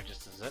actually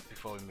registers it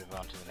before we move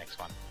on to the next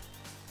one.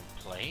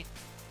 Complete.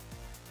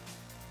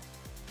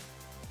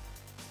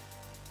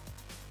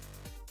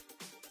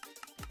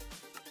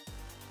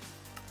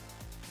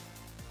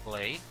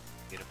 Complete.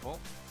 Beautiful.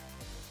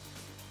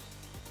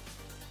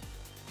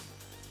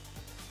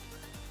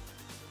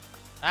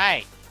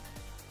 Hey!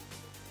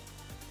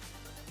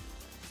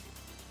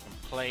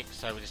 Complete,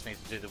 so we just need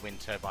to do the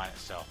wind turbine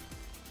itself.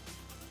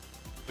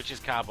 Which is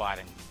carbide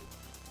and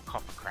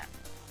copper crap.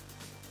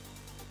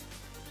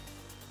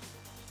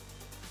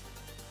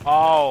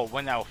 Oh,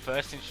 when they were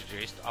first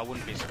introduced, I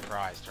wouldn't be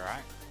surprised,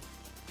 right?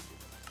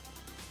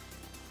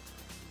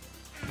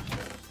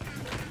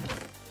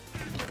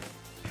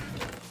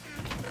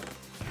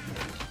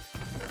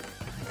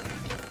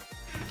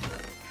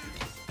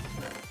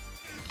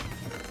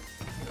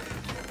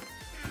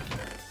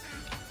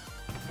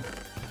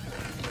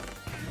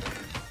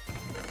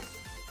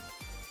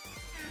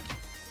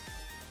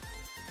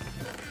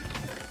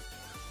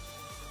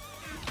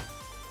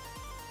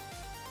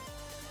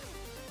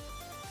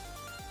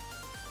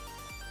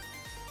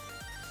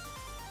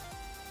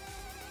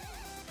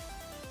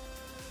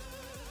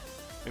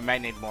 We may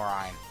need more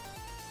iron.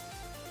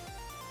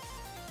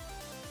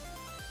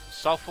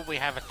 Sulfur we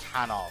have a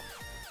ton of.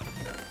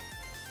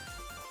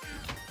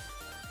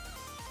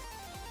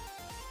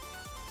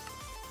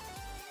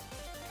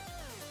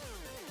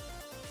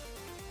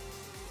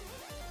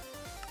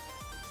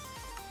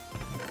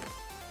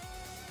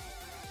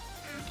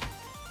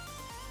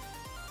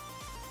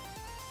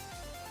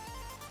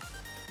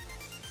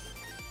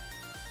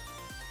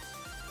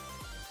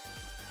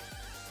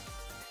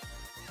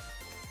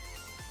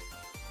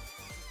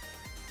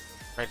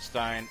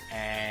 Redstone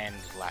and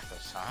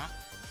lapis, huh?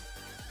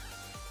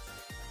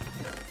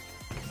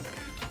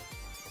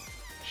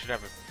 Should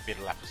have a bit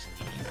of lapis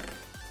in here.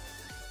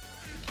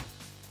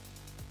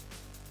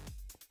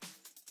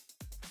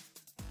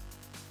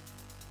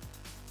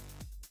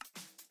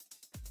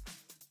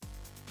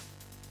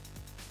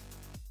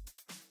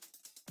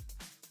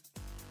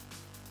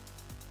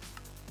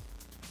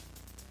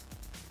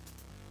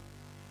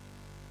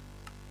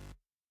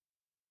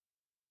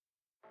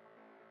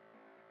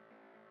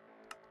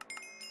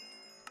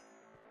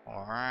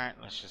 Alright,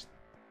 let's just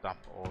dump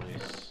all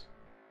this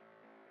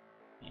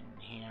in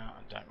here.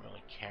 I don't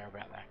really care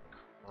about that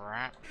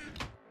crap.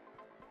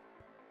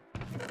 I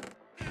can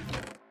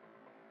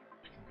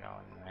go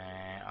in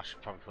there. I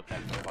should probably put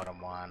that in the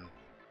bottom one.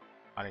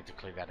 I need to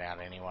clear that out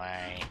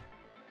anyway.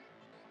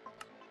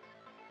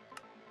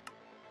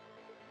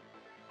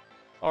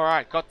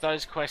 Alright, got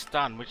those quests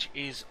done, which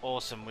is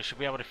awesome. We should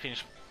be able to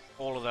finish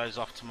all of those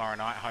off tomorrow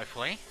night,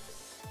 hopefully.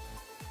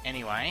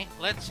 Anyway,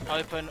 let's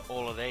open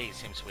all of these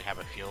since we have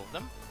a few of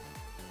them.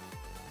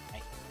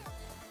 Okay.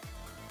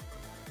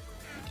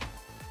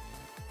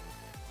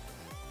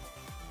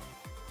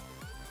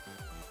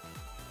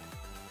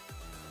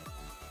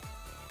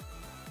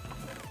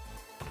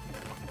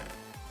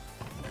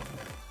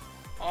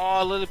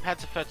 Oh, lily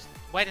pads are first.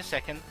 Wait a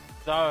second.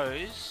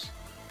 Those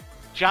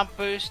jump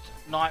boost,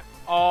 night.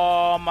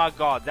 Oh my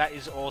god, that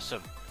is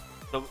awesome.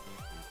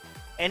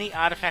 Any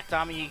artifact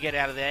armor you get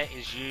out of there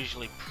is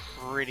usually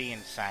pretty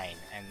insane,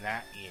 and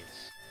that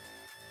is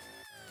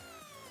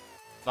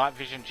night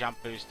vision, jump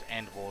boost,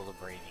 and water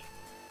breathing.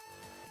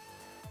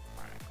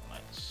 Alright,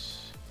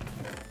 let's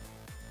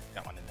put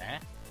that one in there.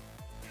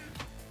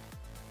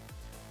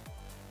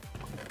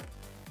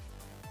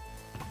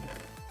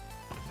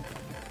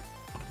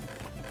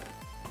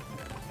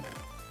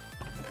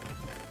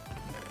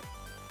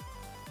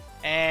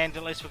 And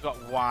at least we've got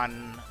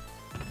one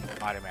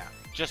item out.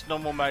 Just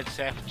normal mode,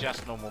 Seth,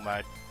 just normal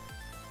mode.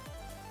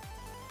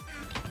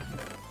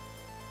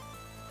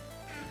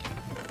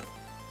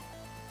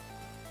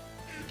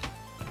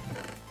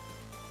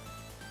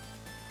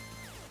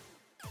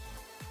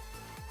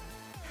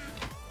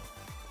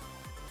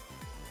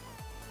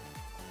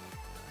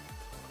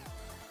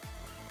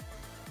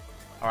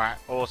 Alright,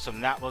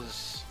 awesome. That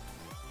was...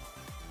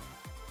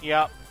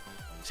 Yep,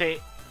 See,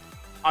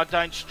 I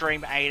don't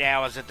stream 8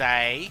 hours a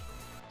day,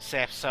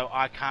 Seth, so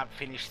I can't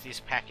finish this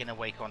pack in a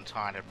week on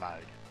timed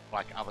mode,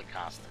 like other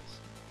casters.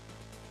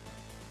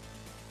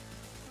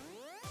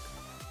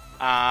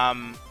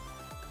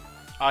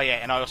 Oh yeah,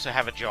 and I also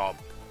have a job,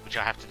 which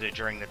I have to do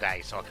during the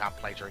day, so I can't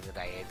play during the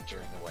day either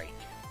during the week.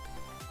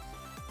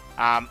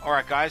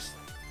 Alright guys,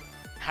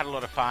 had a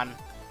lot of fun.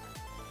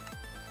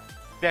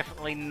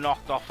 Definitely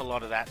knocked off a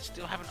lot of that.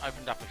 Still haven't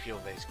opened up a few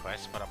of these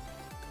quests, but I'm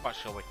quite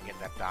sure we can get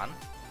that done.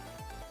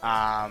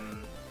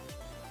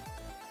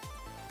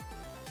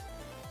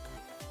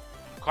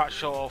 Quite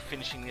sure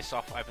finishing this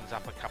off opens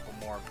up a couple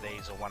more of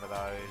these or one of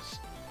those.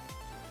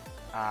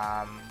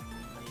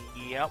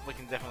 Yep, we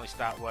can definitely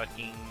start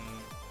working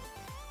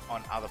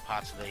on other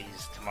parts of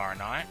these tomorrow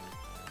night.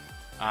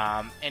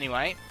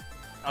 Anyway,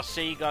 I'll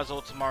see you guys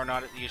all tomorrow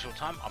night at the usual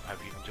time. I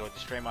hope you've enjoyed the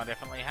stream, I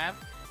definitely have.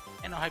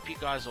 And I hope you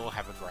guys all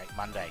have a great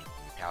Monday.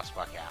 Power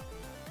Spark out.